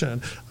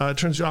politician. It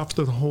turns you off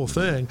to the whole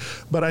thing.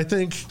 But I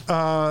think,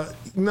 I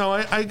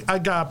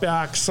got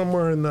back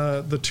somewhere in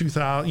the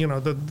 2000, you know,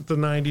 the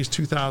 90s,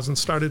 2000s,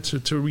 started to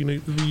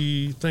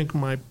rethink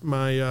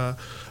my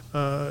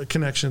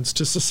connections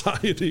to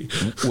society.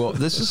 Well,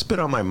 this has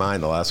been on my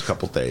mind the last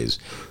couple of days,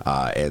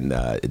 and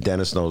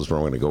Dennis knows where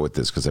I'm going to go with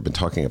this because I've been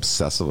talking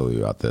obsessively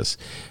about this.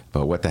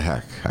 But what the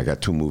heck? I got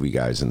two movie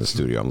guys in the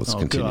studio. Let's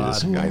continue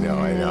this. I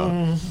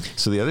know.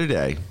 So the other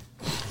day,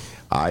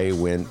 I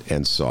went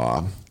and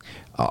saw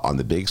on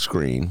the big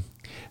screen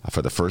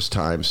for the first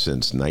time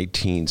since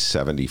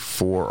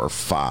 1974 or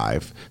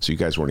 5. So you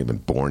guys weren't even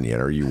born yet,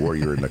 or you were.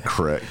 You were in the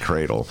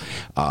cradle.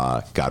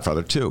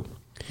 Godfather 2.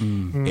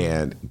 Mm-hmm.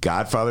 And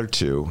Godfather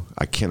 2,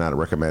 I cannot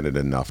recommend it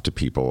enough to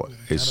people,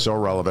 is so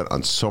relevant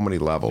on so many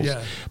levels,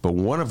 but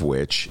one of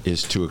which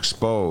is to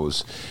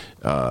expose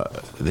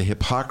the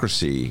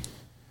hypocrisy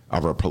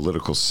of our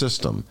political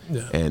system.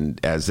 Yeah. And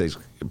as they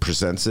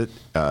presents it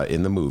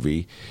in the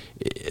movie,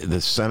 the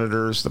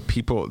senators, the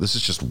people, this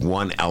is just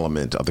one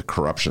element of the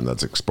corruption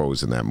that's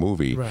exposed in that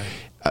movie. Right.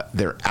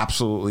 They're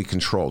absolutely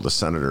controlled, the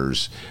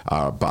senators,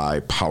 by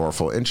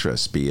powerful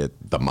interests, be it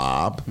the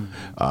mob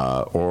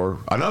or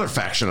another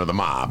faction of the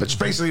mob. It's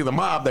basically the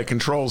mob that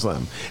controls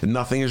them. And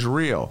nothing is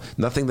real.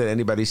 Nothing that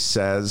anybody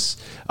says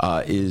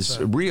is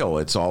real.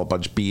 It's all a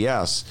bunch of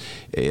BS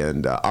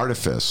and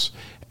artifice.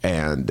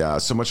 And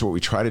so much of what we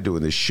try to do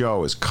in this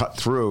show is cut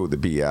through the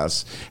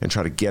BS and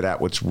try to get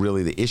at what's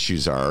really the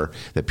issues are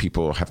that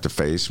people have to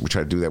face. We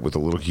try to do that with a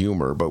little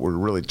humor, but we're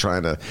really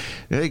trying to,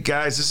 hey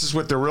guys, this is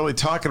what they're really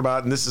talking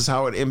about, and this is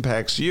how it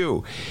impacts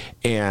you.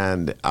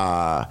 And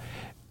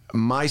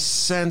my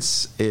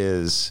sense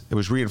is, it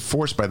was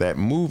reinforced by that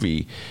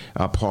movie,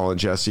 Paul and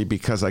Jesse,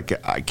 because I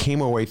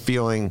came away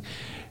feeling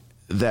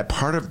that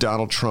part of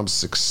Donald Trump's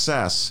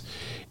success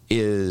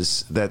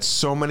is that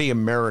so many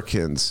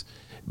Americans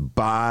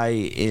buy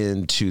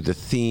into the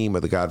theme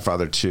of The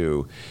Godfather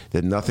 2,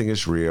 that nothing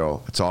is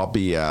real, it's all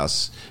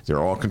BS,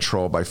 they're all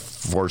controlled by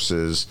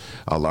forces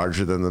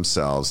larger than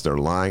themselves, they're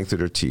lying through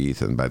their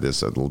teeth, and by this,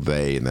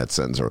 they, in that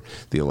sense, are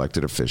the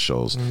elected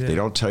officials. Yeah. They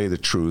don't tell you the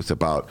truth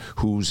about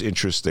whose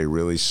interests they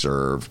really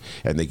serve,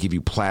 and they give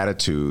you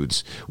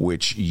platitudes,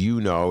 which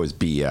you know is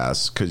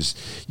BS, because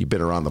you've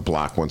been around the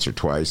block once or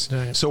twice.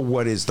 Right. So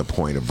what is the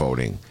point of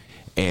voting?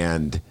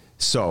 And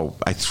so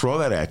I throw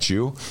that at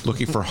you,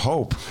 looking for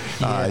hope,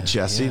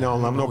 Jesse.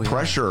 No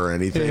pressure or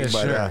anything. Yeah,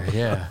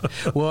 but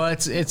sure, Well,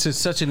 it's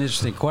such an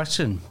interesting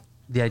question,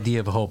 the idea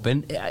of hope.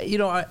 And,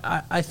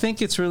 I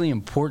think it's really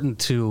important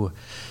to,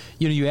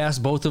 you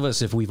asked both of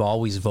us if we've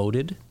always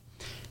voted.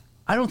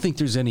 I don't think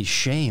there's any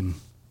shame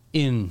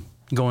in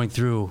going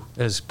through,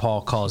 as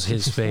Paul calls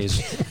his phase,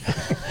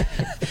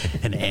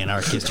 an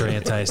anarchist or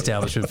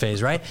anti-establishment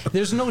phase, right?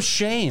 There's no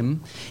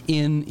shame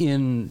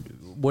in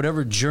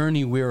whatever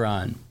journey we're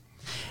on.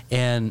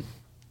 And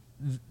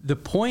the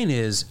point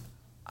is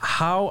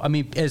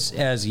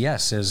as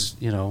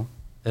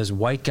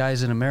white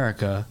guys in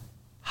America,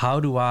 how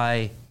do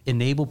I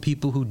enable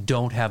people who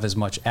don't have as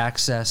much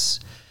access,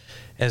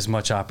 as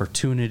much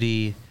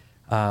opportunity,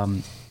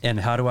 and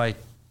how do I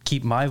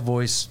keep my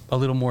voice a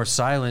little more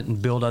silent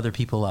and build other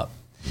people up?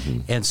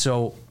 Mm-hmm. And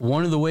so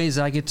one of the ways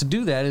I get to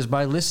do that is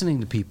by listening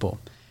to people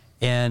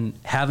and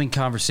having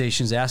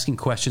conversations, asking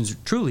questions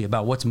truly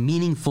about what's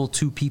meaningful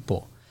to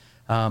people.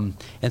 And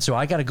so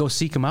I got to go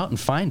seek them out and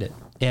find it.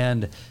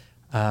 And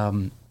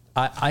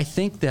I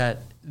think that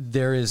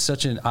there is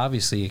such an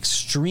obviously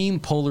extreme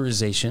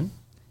polarization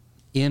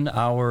in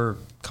our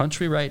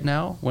country right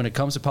now when it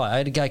comes to politics. I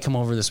had a guy come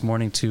over this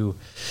morning to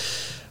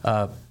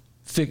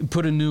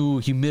put a new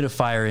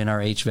humidifier in our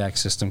HVAC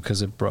system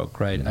because it broke,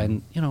 right?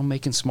 Mm-hmm. And,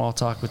 making small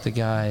talk with the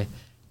guy.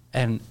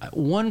 And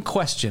one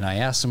question I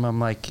asked him, I'm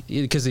like,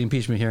 because the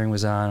impeachment hearing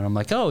was on, and I'm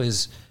like,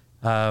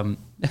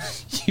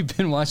 you've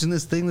been watching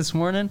this thing this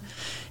morning?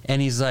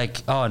 And he's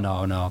like, oh,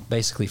 no,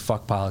 basically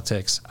fuck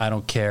politics. I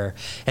don't care.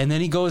 And then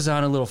he goes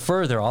on a little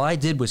further. All I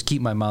did was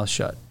keep my mouth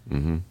shut.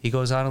 Mm-hmm. He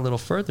goes on a little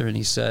further and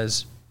he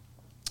says,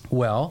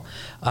 well,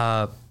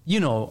 not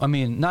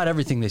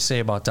everything they say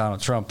about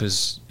Donald Trump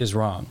is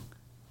wrong.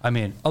 I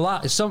mean, a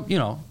lot, some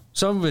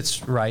of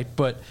it's right,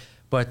 but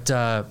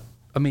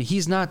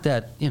he's not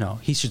that,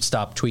 he should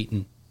stop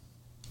tweeting.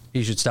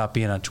 He should stop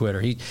being on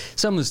Twitter.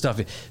 Some of the stuff.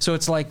 So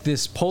it's like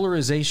this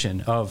polarization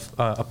of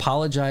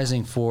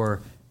apologizing for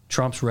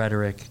Trump's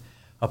rhetoric,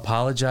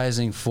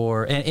 apologizing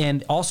for,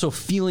 and also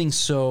feeling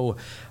so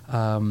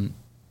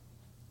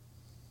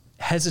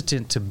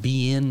hesitant to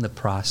be in the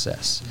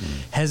process,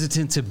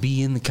 hesitant to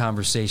be in the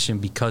conversation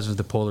because of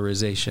the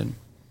polarization.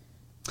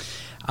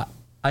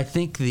 I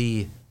think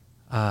the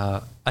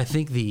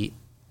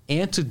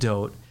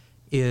antidote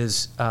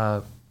is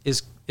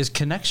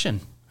connection.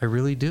 I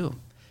really do.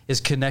 Is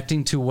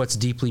connecting to what's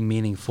deeply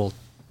meaningful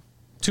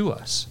to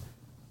us.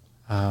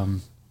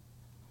 And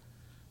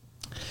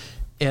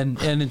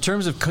in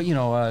terms of,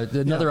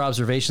 another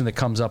observation that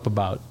comes up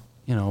about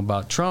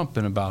Trump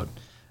and about,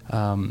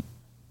 go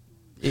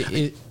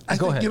ahead.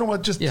 You know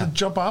what, to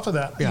jump off of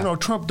that,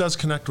 Trump does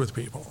connect with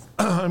people.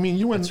 I mean,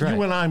 you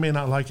and I may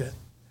not like it.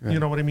 Right. You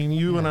know what I mean?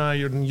 You and I,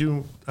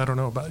 I don't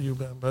know about you,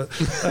 Ben, but...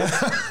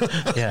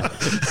 yeah.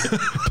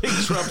 Big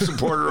Trump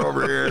supporter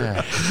over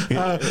here.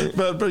 Yeah.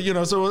 But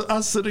so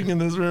us sitting in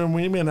this room,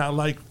 we may not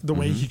like the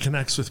way he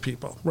connects with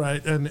people,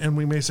 right? And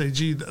we may say,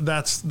 gee,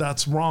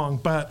 that's wrong.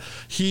 But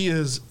he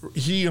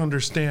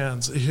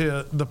understands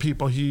the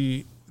people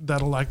that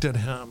elected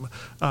him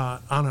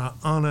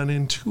on an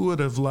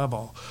intuitive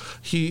level.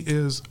 He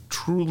is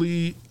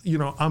truly,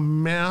 a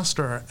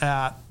master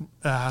at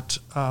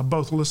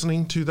both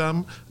listening to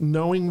them,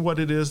 knowing what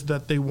it is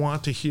that they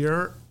want to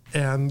hear,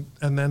 and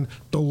then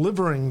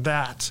delivering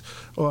that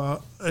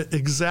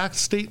exact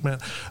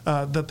statement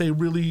that they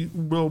really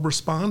will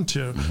respond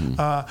to.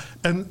 Do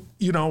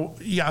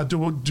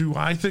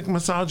I think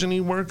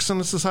misogyny works in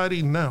a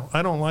society? No,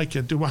 I don't like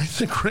it. Do I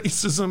think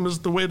racism is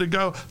the way to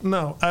go?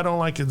 No, I don't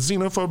like it.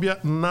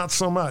 Xenophobia? Not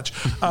so much.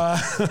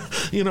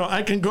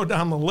 I can go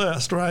down the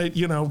list, right?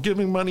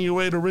 Giving money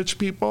away to rich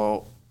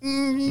people?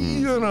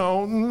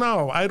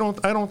 No, I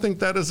don't think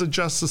that is a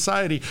just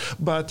society.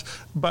 But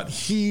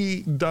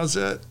he does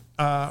it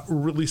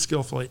really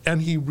skillfully,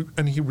 and he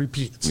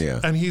repeats,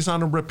 and he's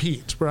on a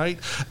repeat, right?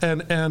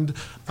 And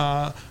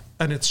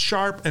it's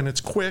sharp, and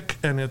it's quick,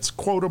 and it's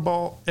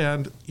quotable,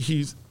 and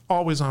he's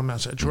always on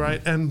message,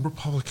 right? And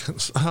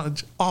Republicans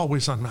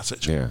always on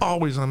message,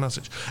 always on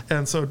message.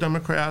 And so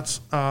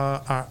Democrats,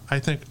 I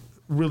think,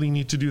 really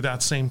need to do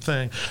that same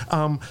thing.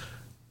 One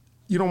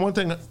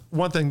thing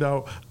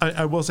though,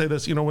 I will say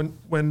this.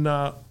 When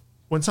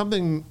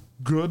something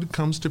good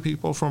comes to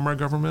people from our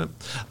government,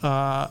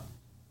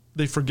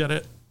 they forget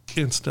it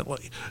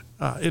instantly.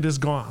 It is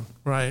gone,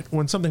 right?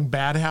 When something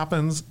bad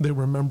happens, they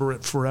remember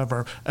it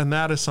forever, and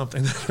that is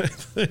something that I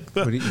think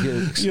that,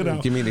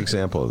 give me an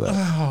example of that.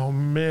 Oh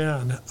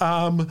man.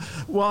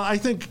 Well, I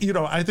think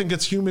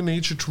it's human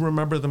nature to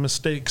remember the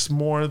mistakes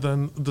more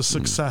than the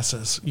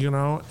successes.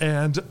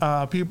 And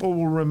people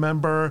will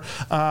remember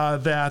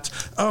that.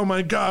 Oh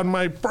my God,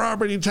 my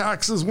property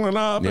taxes went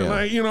up, and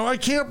I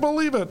can't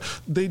believe it.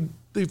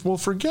 They will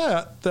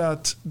forget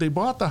that they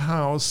bought the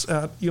house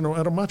at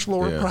a much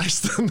lower price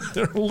than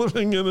they're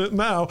living in it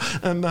now,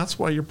 and that's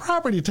why your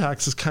property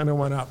taxes kind of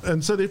went up.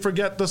 And so they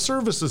forget the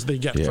services they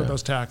get for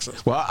those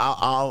taxes. Well,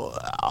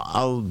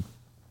 I'll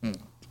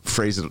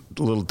phrase it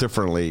a little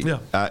differently,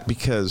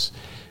 because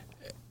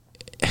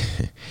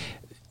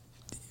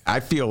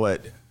I feel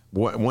that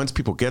once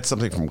people get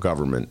something from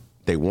government,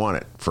 they want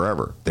it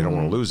forever. They don't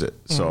want to lose it.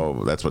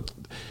 So that's what.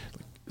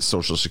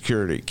 Social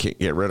Security, can't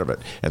get rid of it.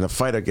 And the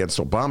fight against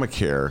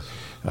Obamacare,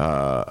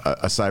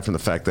 aside from the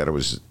fact that it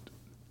was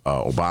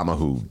Obama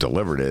who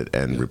delivered it,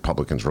 and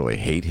Republicans really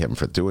hate him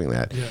for doing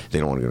that. Yeah. They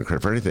don't want to give him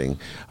credit for anything.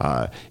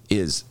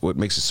 Is what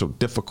makes it so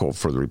difficult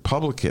for the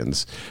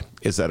Republicans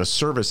is that a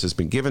service has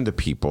been given to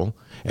people,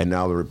 and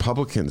now the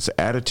Republicans'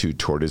 attitude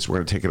toward it is we're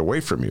going to take it away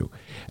from you.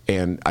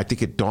 And I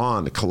think it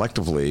dawned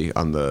collectively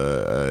on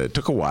the, it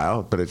took a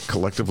while, but it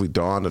collectively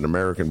dawned on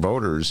American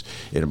voters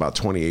in about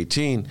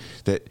 2018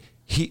 that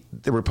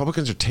the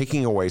Republicans are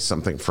taking away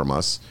something from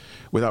us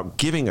without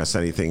giving us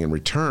anything in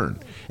return.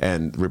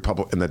 And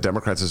the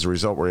Democrats, as a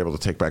result, were able to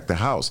take back the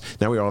House.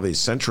 Now we have all these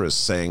centrists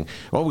saying,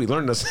 "Oh, we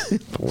learned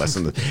this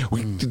lesson.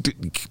 We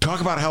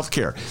talk about health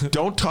care.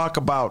 Don't talk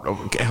about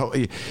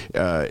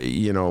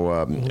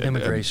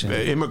immigration.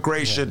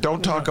 Immigration. Yeah.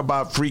 Don't talk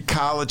about free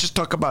college. Just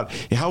talk about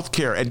health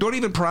care. And don't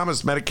even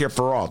promise Medicare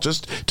for all.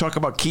 Just talk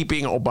about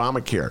keeping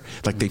Obamacare."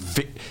 Like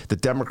the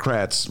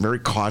Democrats' very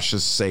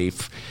cautious,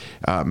 safe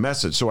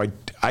message. So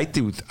I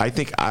do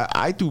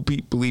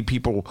believe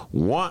people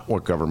want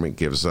what government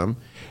gives them,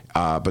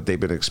 but they've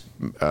been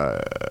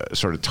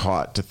sort of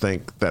taught to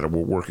think that it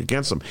will work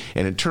against them.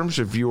 And in terms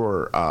of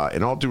your,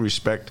 in all due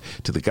respect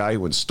to the guy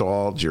who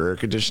installed your air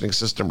conditioning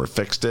system or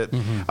fixed it,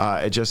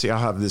 Jesse, I'll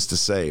have this to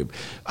say.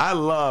 I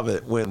love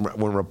it when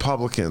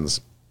Republicans,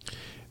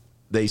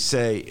 they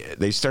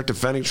start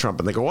defending Trump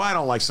and they go, "Well, I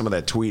don't like some of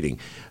that tweeting."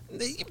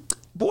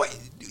 Boy,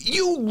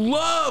 you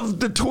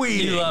love the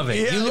tweeting. You love it.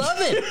 Yeah. You love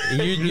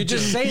it. You're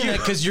just saying that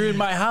because you're in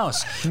my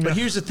house. But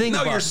here's the thing.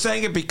 No, you're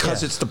saying it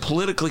because it's the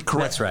politically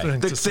correct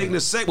thing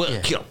to say. Well,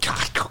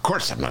 of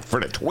course, I'm not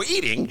for the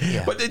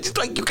tweeting, but it's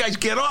like you guys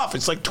get off.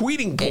 It's like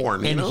tweeting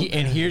porn.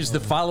 And here's the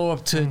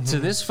follow-up to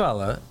this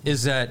fella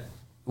is that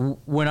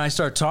when I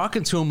start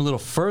talking to him a little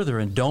further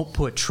and don't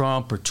put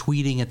Trump or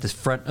tweeting at the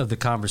front of the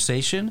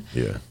conversation,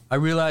 I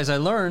realize I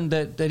learned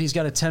that he's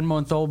got a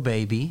 10-month-old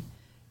baby.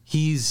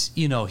 He's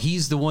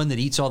the one that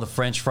eats all the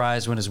French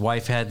fries when his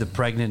wife had the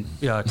pregnant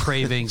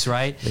cravings,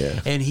 right? Yeah.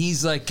 And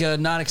he's like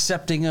not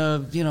accepting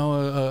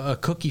a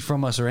cookie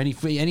from us or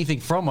anything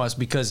from us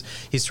because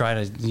he's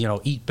trying to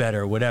eat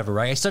better or whatever,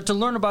 right? I start to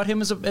learn about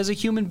him as a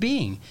human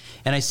being,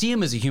 and I see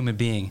him as a human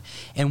being.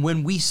 And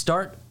when we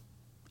start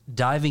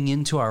diving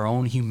into our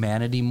own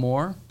humanity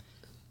more,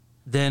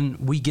 then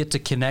we get to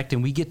connect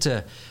and we get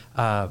to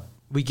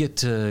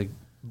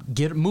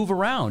move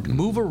around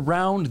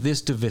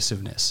this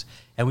divisiveness.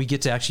 And we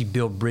get to actually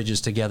build bridges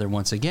together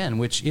once again,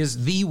 which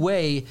is the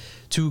way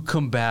to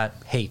combat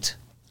hate.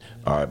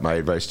 All right, my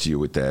advice to you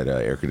with that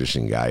air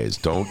conditioning guy is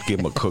don't give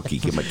him a cookie,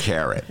 give him a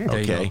carrot,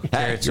 okay?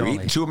 You're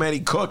eating too many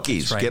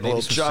cookies. Right. Get a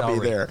little chubby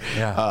there.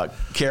 Yeah.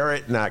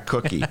 Carrot, not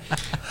cookie.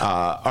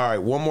 All right,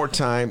 one more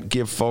time,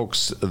 give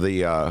folks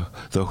the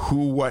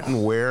who, what,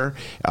 and where.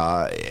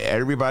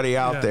 Everybody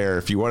out there,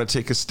 if you want to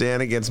take a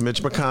stand against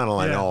Mitch McConnell,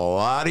 I know a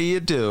lot of you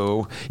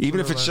do, even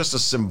if it's just a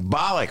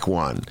symbolic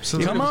one. So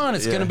come on,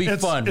 it's going to be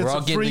fun. We're all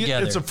getting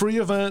together. It's a free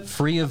event.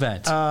 Free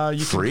event.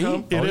 Free?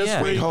 It is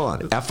free. Wait, hold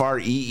on.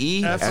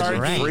 F-R-E-E?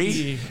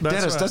 Free?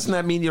 Dennis, doesn't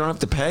that mean you don't have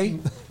to pay?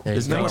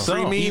 Isn't that what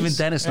free means? Even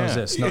Dennis knows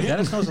this. No,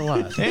 Dennis knows a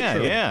lot.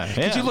 Yeah.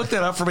 Could you look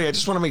that up for me? I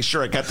just want to make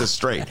sure I got this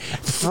straight.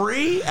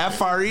 Free?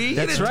 F-R-E?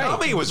 That's right. Tell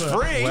me it was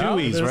free. Well,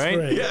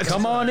 right? Yes.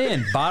 Come on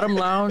in. Bottom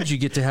Lounge, you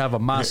get to have a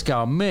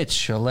Moscow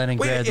Mitch, a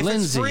Leningrad Lindsay.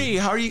 If it's free,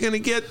 how are you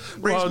going to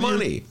raise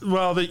money?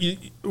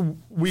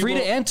 Free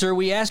to enter.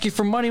 We ask you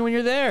for money when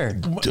you're there.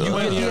 You get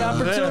the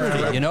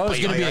opportunity. It's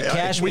going to be a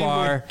cash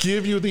bar. We will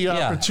give you the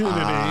opportunity.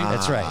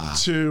 That's right.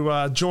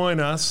 To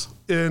join us.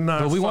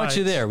 But we want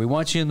you there. We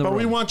want you in the room. But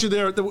we want you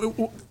there.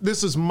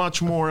 This is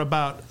much more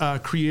about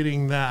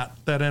creating that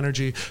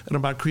energy and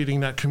about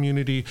creating that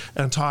community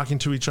and talking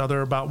to each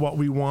other about what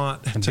we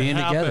want and to being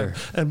happen together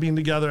and being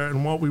together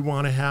and what we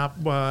want to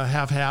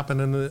have happen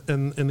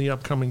in the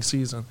upcoming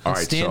season. All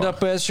right, stand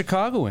up as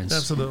Chicagoans.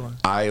 Absolutely.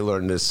 I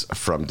learned this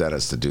from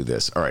Dennis to do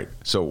this. All right.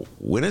 So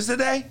when is the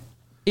day?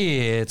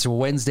 It's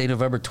Wednesday,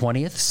 November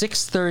 20th,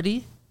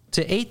 6:30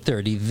 to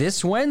 8:30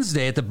 this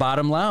Wednesday at the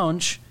Bottom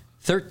Lounge.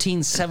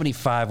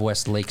 1375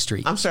 West Lake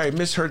Street. I'm sorry, I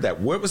misheard that.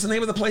 What was the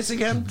name of the place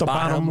again? The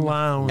Bottom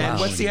Lounge. And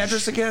what's the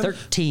address again?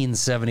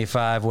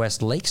 1375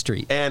 West Lake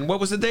Street. And what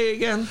was the day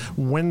again?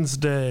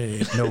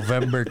 Wednesday.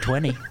 November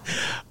 20.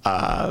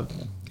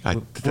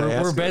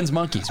 We're Ben's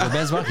Monkeys. We're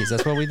Ben's Monkeys.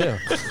 That's what we do.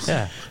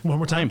 Yeah. One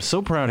more time. I'm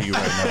so proud of you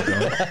right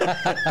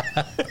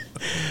now,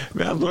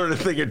 Man, I've learned a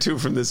thing or two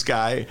from this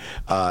guy.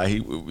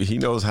 He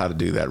knows how to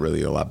do that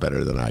really a lot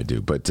better than I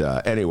do. But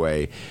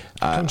anyway,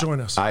 come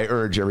join us. I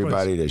urge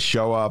everybody to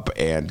show up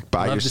and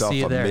buy yourself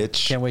a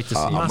Mitch. Can't wait to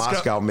see you. A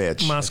Moscow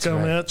Mitch. Moscow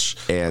Mitch.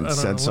 And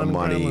send some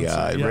money,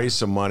 raise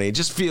some money.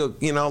 Just feel,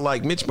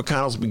 like Mitch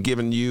McConnell's been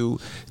giving you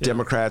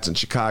Democrats and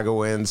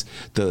Chicagoans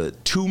the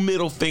two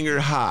middle finger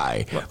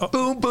high.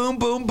 Boom, boom,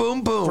 boom,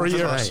 boom, boom. For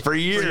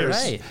years.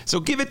 Right. So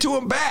give it to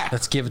him back.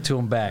 Let's give it to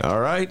him back.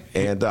 All right.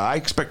 And I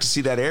expect to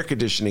see that air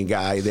conditioning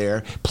guy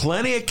there.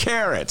 Plenty of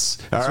carrots.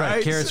 That's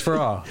right. Carrots for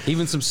all.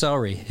 Even some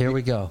celery. Here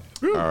we go.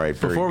 All right.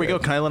 Before we go,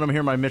 can I let him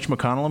hear my Mitch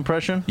McConnell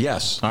impression?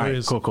 Yes. All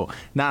right, cool.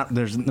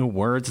 There's no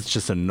words. It's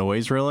just a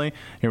noise, really.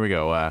 Here we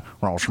go. I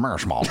love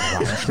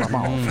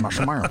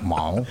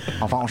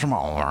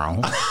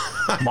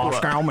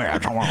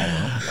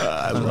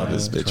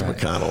this Mitch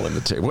McConnell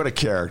imitation. What a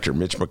character,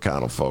 Mitch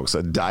McConnell, folks.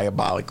 A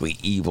diabolically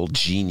evil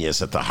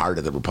genius at the heart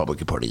of the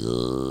Republican Party.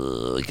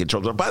 He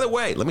controls it. By the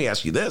way, let me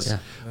ask you this. Yeah.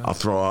 I'll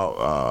throw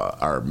out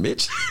our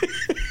Mitch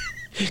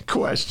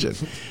question.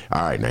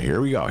 All right, now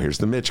here we go. Here's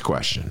the Mitch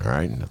question. All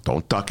right,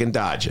 don't duck and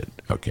dodge it.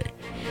 Okay.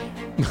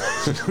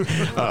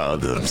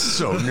 I'm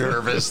so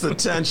nervous. The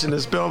tension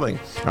is building.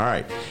 All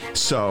right.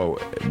 So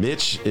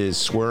Mitch is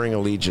swearing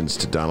allegiance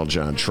to Donald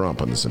John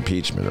Trump on this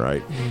impeachment,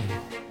 right?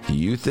 Do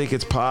you think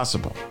it's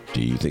possible?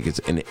 Do you think it's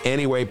in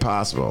any way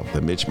possible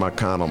that Mitch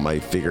McConnell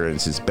might figure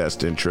it's his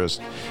best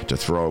interest to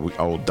throw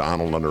old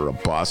Donald under a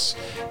bus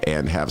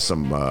and have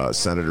some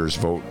senators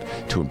vote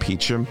to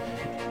impeach him?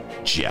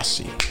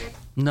 Jesse.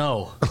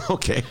 No.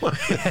 Okay.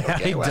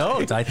 I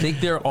don't. I think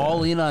they're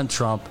all in on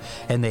Trump,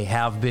 and they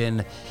have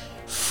been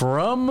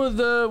from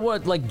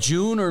the,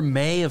 June or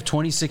May of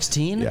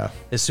 2016? Yeah.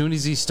 As soon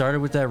as he started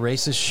with that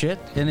racist shit,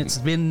 and it's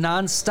been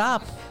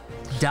nonstop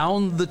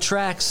down the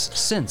tracks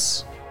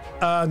since.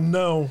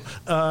 No.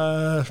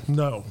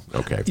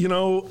 Okay.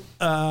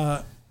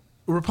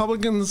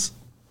 Republicans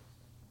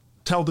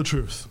tell the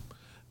truth.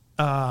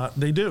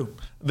 They do.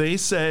 They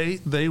say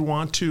they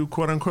want to,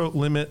 quote unquote,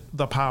 limit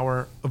the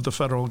power of the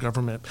federal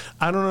government.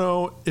 I don't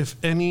know if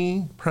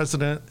any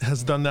president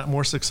has done that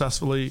more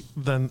successfully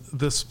than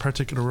this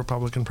particular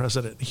Republican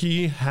president.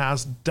 He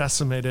has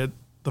decimated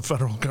the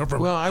federal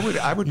government. Well,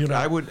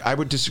 I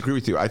would disagree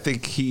with you. I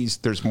think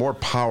there's more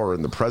power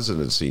in the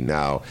presidency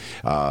now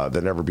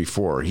than ever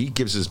before. He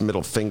gives his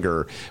middle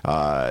finger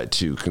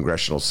to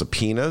congressional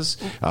subpoenas,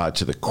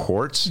 to the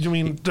courts. You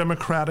mean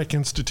democratic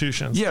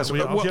institutions? Yes.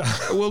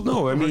 Well,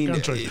 no. I mean,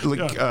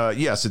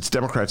 yes, it's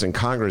Democrats in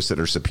Congress that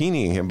are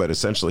subpoenaing him, but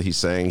essentially he's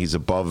saying he's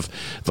above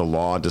the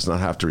law and does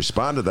not have to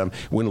respond to them.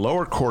 When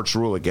lower courts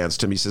rule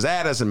against him, he says,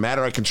 it doesn't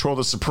matter. I control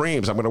the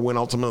Supremes. I'm going to win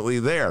ultimately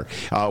there.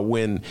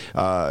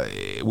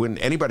 When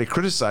anybody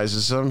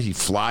criticizes him, he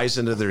flies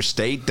into their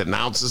state,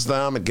 denounces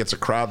them, and gets a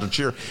crowd to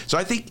cheer. So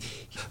I think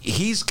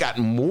he's got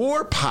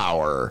more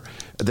power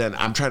than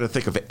I'm trying to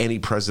think of any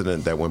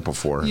president that went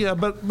before him. Yeah,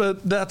 but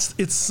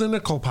it's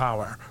cynical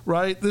power,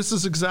 right? This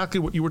is exactly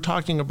what you were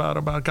talking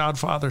about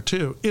Godfather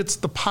 2. It's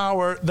the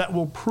power that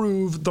will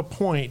prove the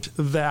point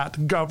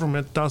that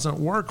government doesn't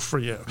work for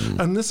you.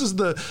 And this is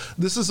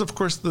of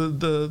course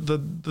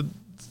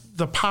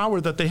the power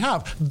that they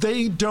have.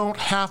 They don't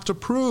have to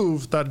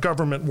prove that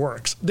government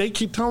works. They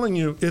keep telling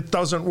you it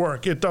doesn't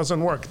work. It doesn't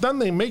work. Then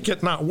they make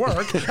it not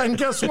work. And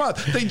guess what?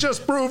 They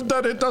just proved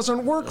that it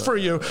doesn't work for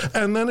you.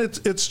 And then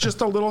it's just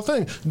a little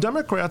thing.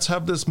 Democrats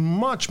have this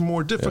much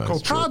more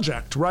difficult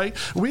project, right?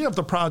 We have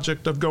the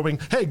project of going,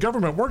 hey,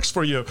 government works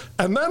for you.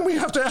 And then we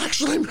have to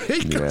actually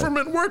make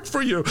government work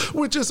for you,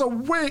 which is a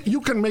way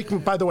you can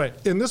make, by the way,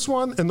 in this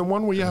one, and the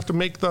one where you have to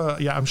make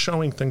I'm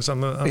showing things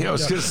on the... I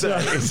was going to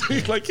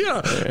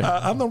say.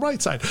 On the right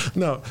side.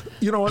 No,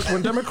 you know what?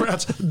 When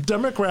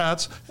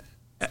Democrats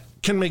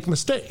can make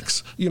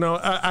mistakes.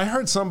 I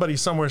heard somebody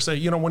somewhere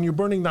say, when you're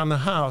burning down the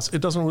house, it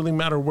doesn't really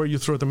matter where you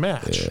throw the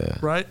match,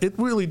 right? It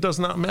really does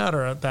not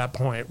matter at that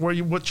point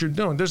what you're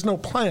doing. There's no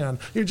plan.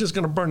 You're just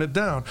going to burn it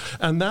down,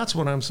 and that's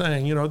what I'm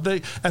saying.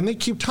 They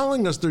keep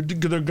telling us they're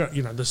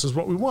this is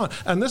what we want,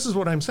 and this is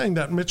what I'm saying,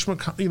 that Mitch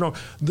McConnell,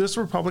 this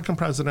Republican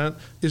president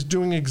is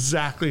doing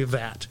exactly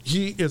that.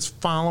 He is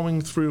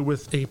following through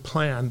with a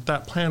plan.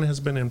 That plan has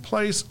been in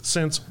place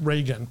since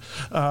Reagan,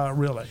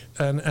 really,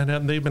 and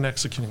they've been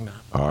executing that.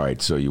 All right.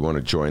 So you want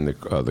to join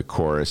the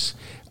chorus.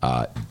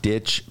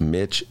 Ditch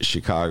Mitch,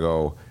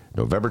 Chicago,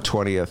 November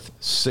 20th,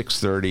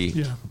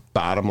 6:30,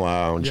 Bottom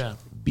Lounge. Yeah.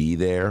 Be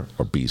there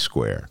or be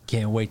square.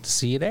 Can't wait to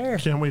see you there.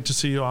 Can't wait to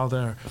see you all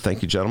there.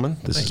 Thank you, gentlemen.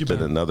 This has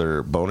been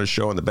another bonus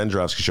show on the Ben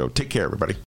Joravsky Show. Take care, everybody.